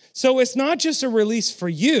 So it's not just a release for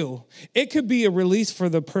you, it could be a release for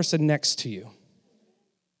the person next to you.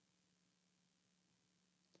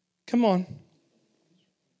 Come on.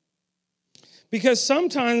 Because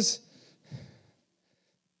sometimes,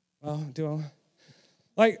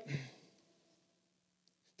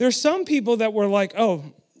 there's some people that were like, oh,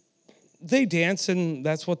 they dance and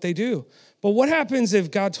that's what they do. But what happens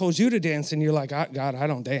if God told you to dance and you're like, God, I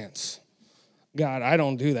don't dance. God, I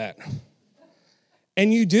don't do that.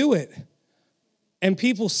 And you do it. And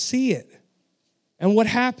people see it. And what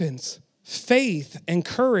happens? Faith and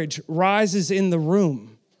courage rises in the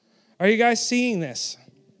room. Are you guys seeing this?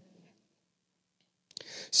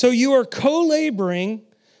 So you are co-laboring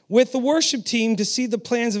with the worship team to see the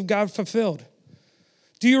plans of God fulfilled.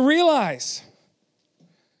 Do you realize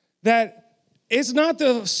that it's not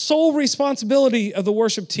the sole responsibility of the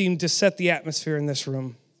worship team to set the atmosphere in this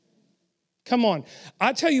room? Come on.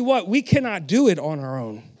 I tell you what, we cannot do it on our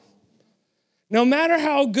own. No matter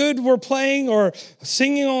how good we're playing or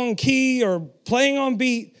singing on key or playing on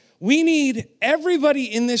beat, we need everybody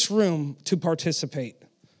in this room to participate.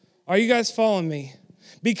 Are you guys following me?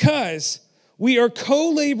 Because we are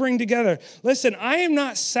co-laboring together. Listen, I am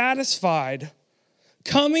not satisfied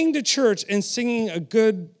coming to church and singing a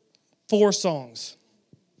good 4 songs.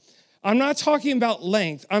 I'm not talking about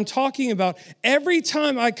length. I'm talking about every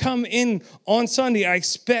time I come in on Sunday, I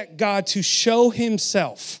expect God to show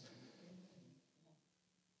himself.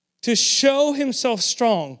 To show himself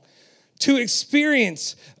strong. To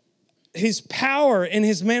experience his power and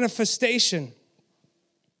his manifestation.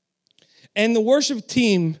 And the worship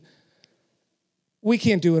team, we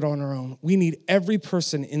can't do it on our own. We need every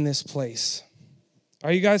person in this place.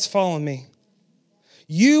 Are you guys following me?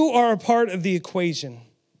 You are a part of the equation.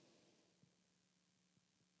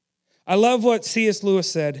 I love what C.S. Lewis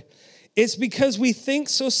said. It's because we think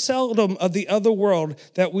so seldom of the other world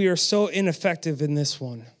that we are so ineffective in this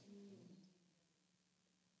one.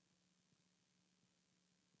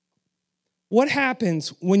 What happens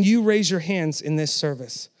when you raise your hands in this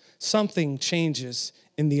service? Something changes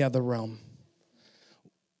in the other realm.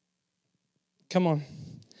 Come on.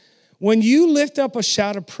 When you lift up a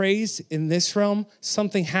shout of praise in this realm,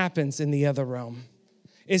 something happens in the other realm.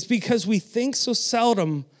 It's because we think so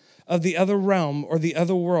seldom of the other realm or the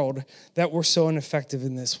other world that we're so ineffective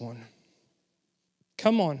in this one.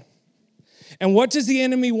 Come on. And what does the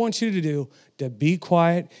enemy want you to do? To be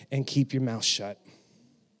quiet and keep your mouth shut.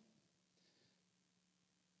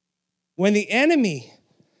 When the enemy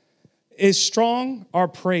is strong, our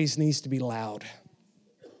praise needs to be loud.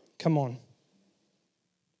 Come on.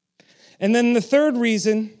 And then the third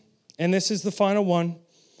reason, and this is the final one,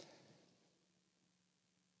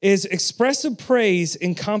 is expressive praise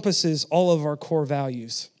encompasses all of our core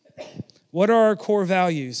values. What are our core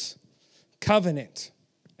values? Covenant.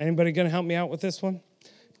 Anybody going to help me out with this one?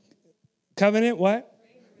 Covenant, what?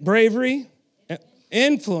 Bravery.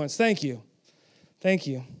 Influence. Thank you. Thank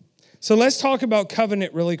you. So let's talk about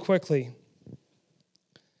covenant really quickly.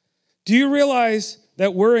 Do you realize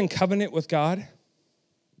that we're in covenant with God?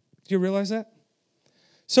 Do you realize that?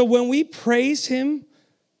 So when we praise him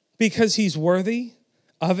because he's worthy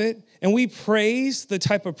of it, and we praise the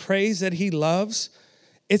type of praise that he loves,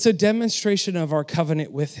 it's a demonstration of our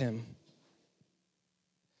covenant with him.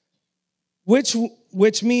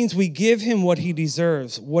 Which means we give him what he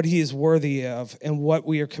deserves, what he is worthy of, and what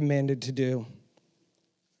we are commanded to do.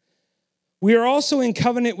 We are also in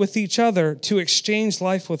covenant with each other to exchange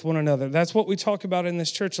life with one another. That's what we talk about in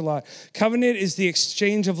this church a lot. Covenant is the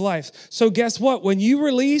exchange of life. So guess what? When you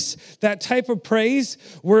release that type of praise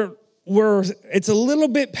where it's a little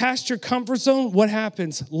bit past your comfort zone, what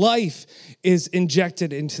happens? Life is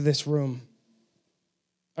injected into this room.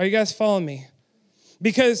 Are you guys following me?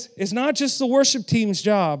 Because it's not just the worship team's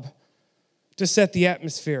job to set the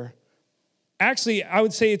atmosphere. Actually, I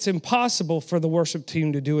would say it's impossible for the worship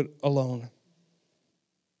team to do it alone.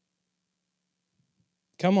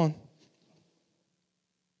 Come on.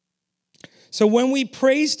 So when we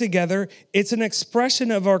praise together, it's an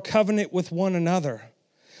expression of our covenant with one another.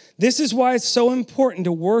 This is why it's so important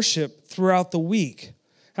to worship throughout the week.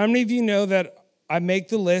 How many of you know that I make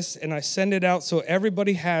the list and I send it out so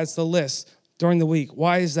everybody has the list during the week?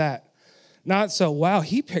 Why is that? Not so, wow,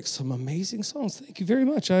 he picked some amazing songs. Thank you very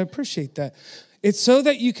much. I appreciate that. It's so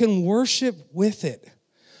that you can worship with it.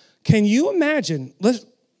 Can you imagine?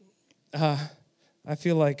 I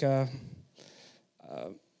feel like,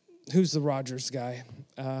 who's the Rogers guy?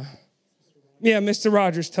 Yeah, Mr.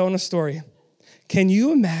 Rogers telling a story. Can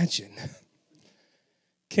you imagine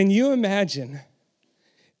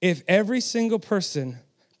if every single person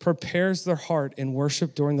prepares their heart in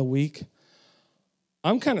worship during the week?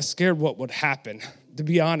 I'm kind of scared what would happen, to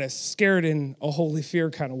be honest, scared in a holy fear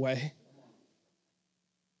kind of way.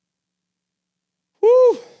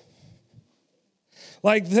 Woo!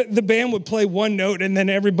 Like the band would play one note and then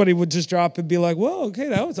everybody would just drop and be like, whoa, okay,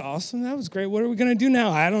 that was awesome. That was great. What are we going to do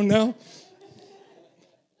now? I don't know.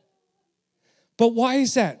 But why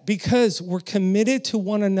is that? Because we're committed to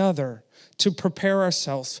one another to prepare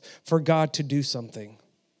ourselves for God to do something.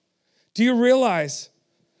 Do you realize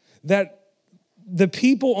that the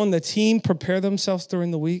people on the team prepare themselves during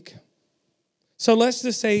the week? So let's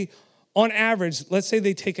just say, on average, let's say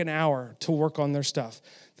they take an hour to work on their stuff.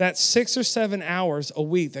 That's 6 or 7 hours a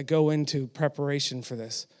week that go into preparation for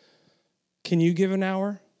this. Can you give an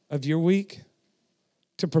hour of your week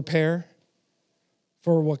to prepare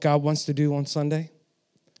for what God wants to do on Sunday?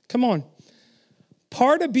 Come on.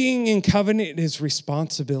 Part of being in covenant is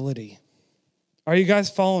responsibility. Are you guys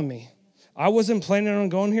following me? I wasn't planning on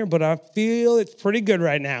going here, but I feel it's pretty good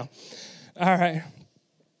right now. All right.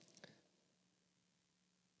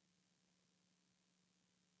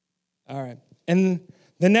 All right. And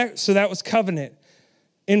the next, so that was covenant.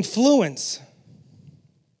 Influence.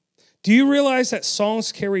 Do you realize that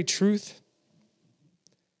songs carry truth?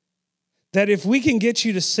 That if we can get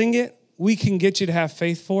you to sing it, we can get you to have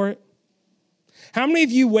faith for it? How many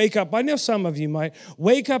of you wake up, I know some of you might,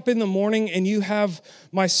 wake up in the morning and you have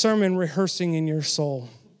my sermon rehearsing in your soul?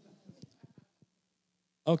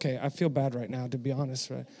 Okay, I feel bad right now, to be honest,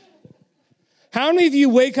 right? How many of you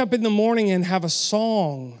wake up in the morning and have a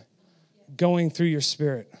song going through your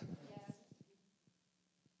spirit?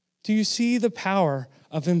 Do you see the power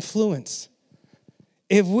of influence?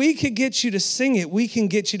 If we could get you to sing it, we can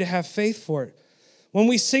get you to have faith for it. When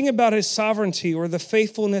we sing about his sovereignty or the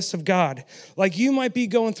faithfulness of God, like you might be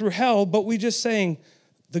going through hell, but we just saying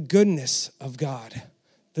the goodness of God,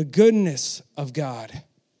 the goodness of God.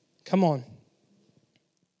 Come on.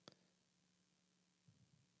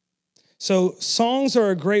 So songs are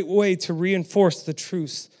a great way to reinforce the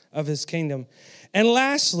truths of his kingdom. And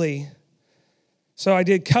lastly, so I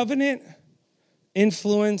did covenant,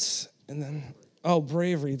 influence, and then,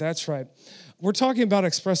 bravery, that's right. We're talking about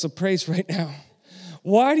expressive praise right now.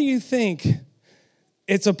 Why do you think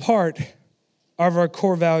it's a part of our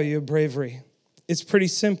core value of bravery? It's pretty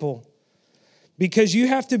simple. Because you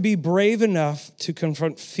have to be brave enough to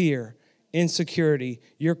confront fear, insecurity,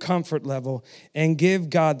 your comfort level, and give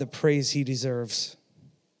God the praise he deserves.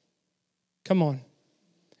 Come on.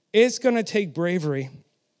 It's going to take bravery.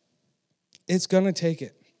 It's going to take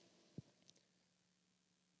it.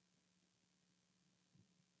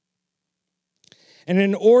 And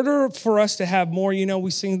in order for us to have more,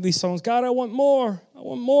 we sing these songs, God, I want more. I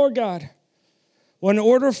want more, God. Well, in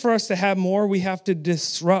order for us to have more, we have to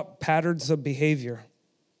disrupt patterns of behavior.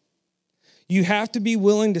 You have to be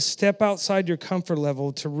willing to step outside your comfort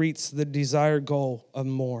level to reach the desired goal of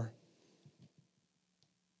more.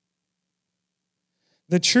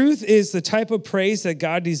 The truth is the type of praise that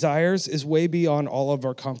God desires is way beyond all of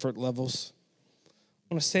our comfort levels.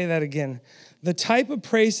 I want to say that again. The type of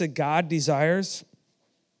praise that God desires,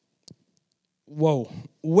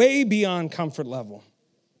 way beyond comfort level.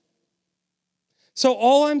 So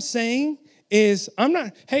all I'm saying is,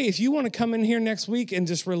 if you want to come in here next week and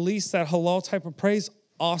just release that halal type of praise,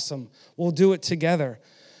 awesome. We'll do it together.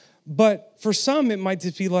 But for some, it might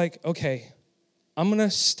just be like, okay, I'm going to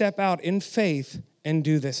step out in faith and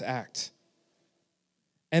do this act.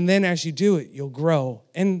 And then as you do it, you'll grow.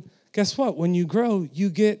 And guess what? When you grow, you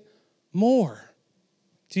get more.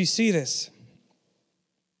 Do you see this?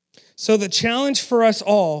 So the challenge for us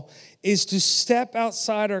all is to step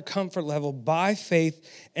outside our comfort level by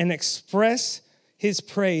faith and express his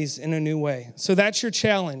praise in a new way. So that's your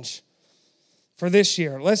challenge for this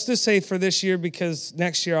year. Let's just say for this year, because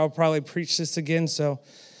next year I'll probably preach this again. So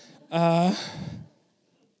that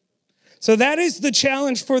is the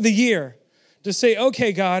challenge for the year, to say,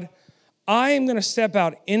 okay, God, I am going to step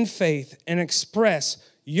out in faith and express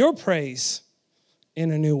your praise in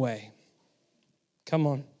a new way. Come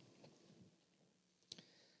on.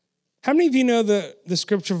 How many of you know the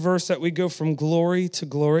scripture verse that we go from glory to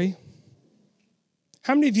glory?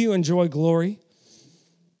 How many of you enjoy glory?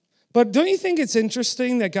 But don't you think it's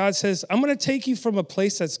interesting that God says, I'm going to take you from a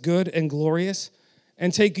place that's good and glorious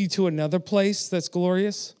and take you to another place that's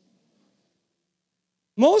glorious?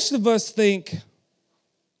 Most of us think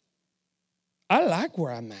I like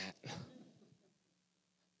where I'm at.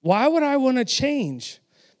 Why would I want to change?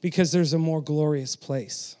 Because there's a more glorious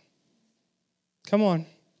place. Come on.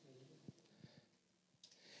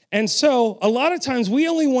 And so a lot of times we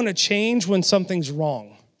only want to change when something's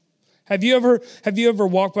wrong. Have you ever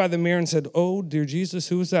walked by the mirror and said, "Oh, dear Jesus,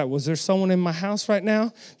 who is that? Was there someone in my house right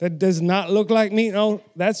now that does not look like me?" No,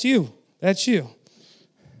 that's you. That's you.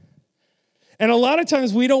 And a lot of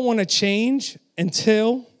times we don't want to change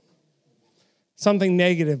until something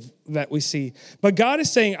negative that we see. But God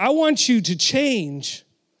is saying, I want you to change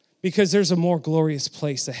because there's a more glorious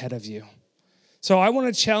place ahead of you. So I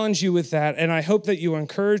want to challenge you with that, and I hope that you are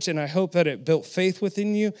encouraged, and I hope that it built faith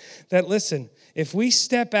within you, that listen, if we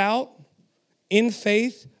step out in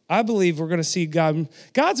faith, I believe we're going to see God.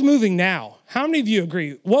 God's moving now. How many of you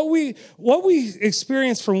agree? What we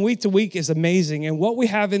experience from week to week is amazing, and what we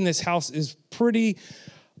have in this house is pretty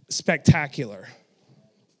spectacular.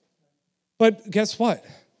 But guess what?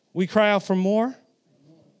 We cry out for more.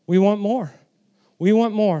 We want more. We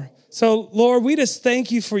want more. So, Lord, we just thank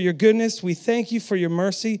you for your goodness. We thank you for your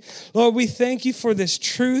mercy. Lord, we thank you for this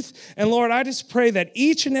truth. And, Lord, I just pray that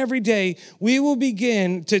each and every day we will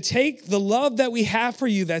begin to take the love that we have for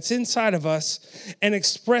you that's inside of us and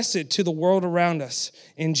express it to the world around us.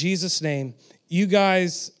 In Jesus' name, you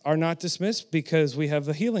guys are not dismissed because we have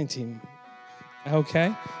the healing team.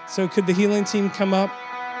 Okay? So could the healing team come up?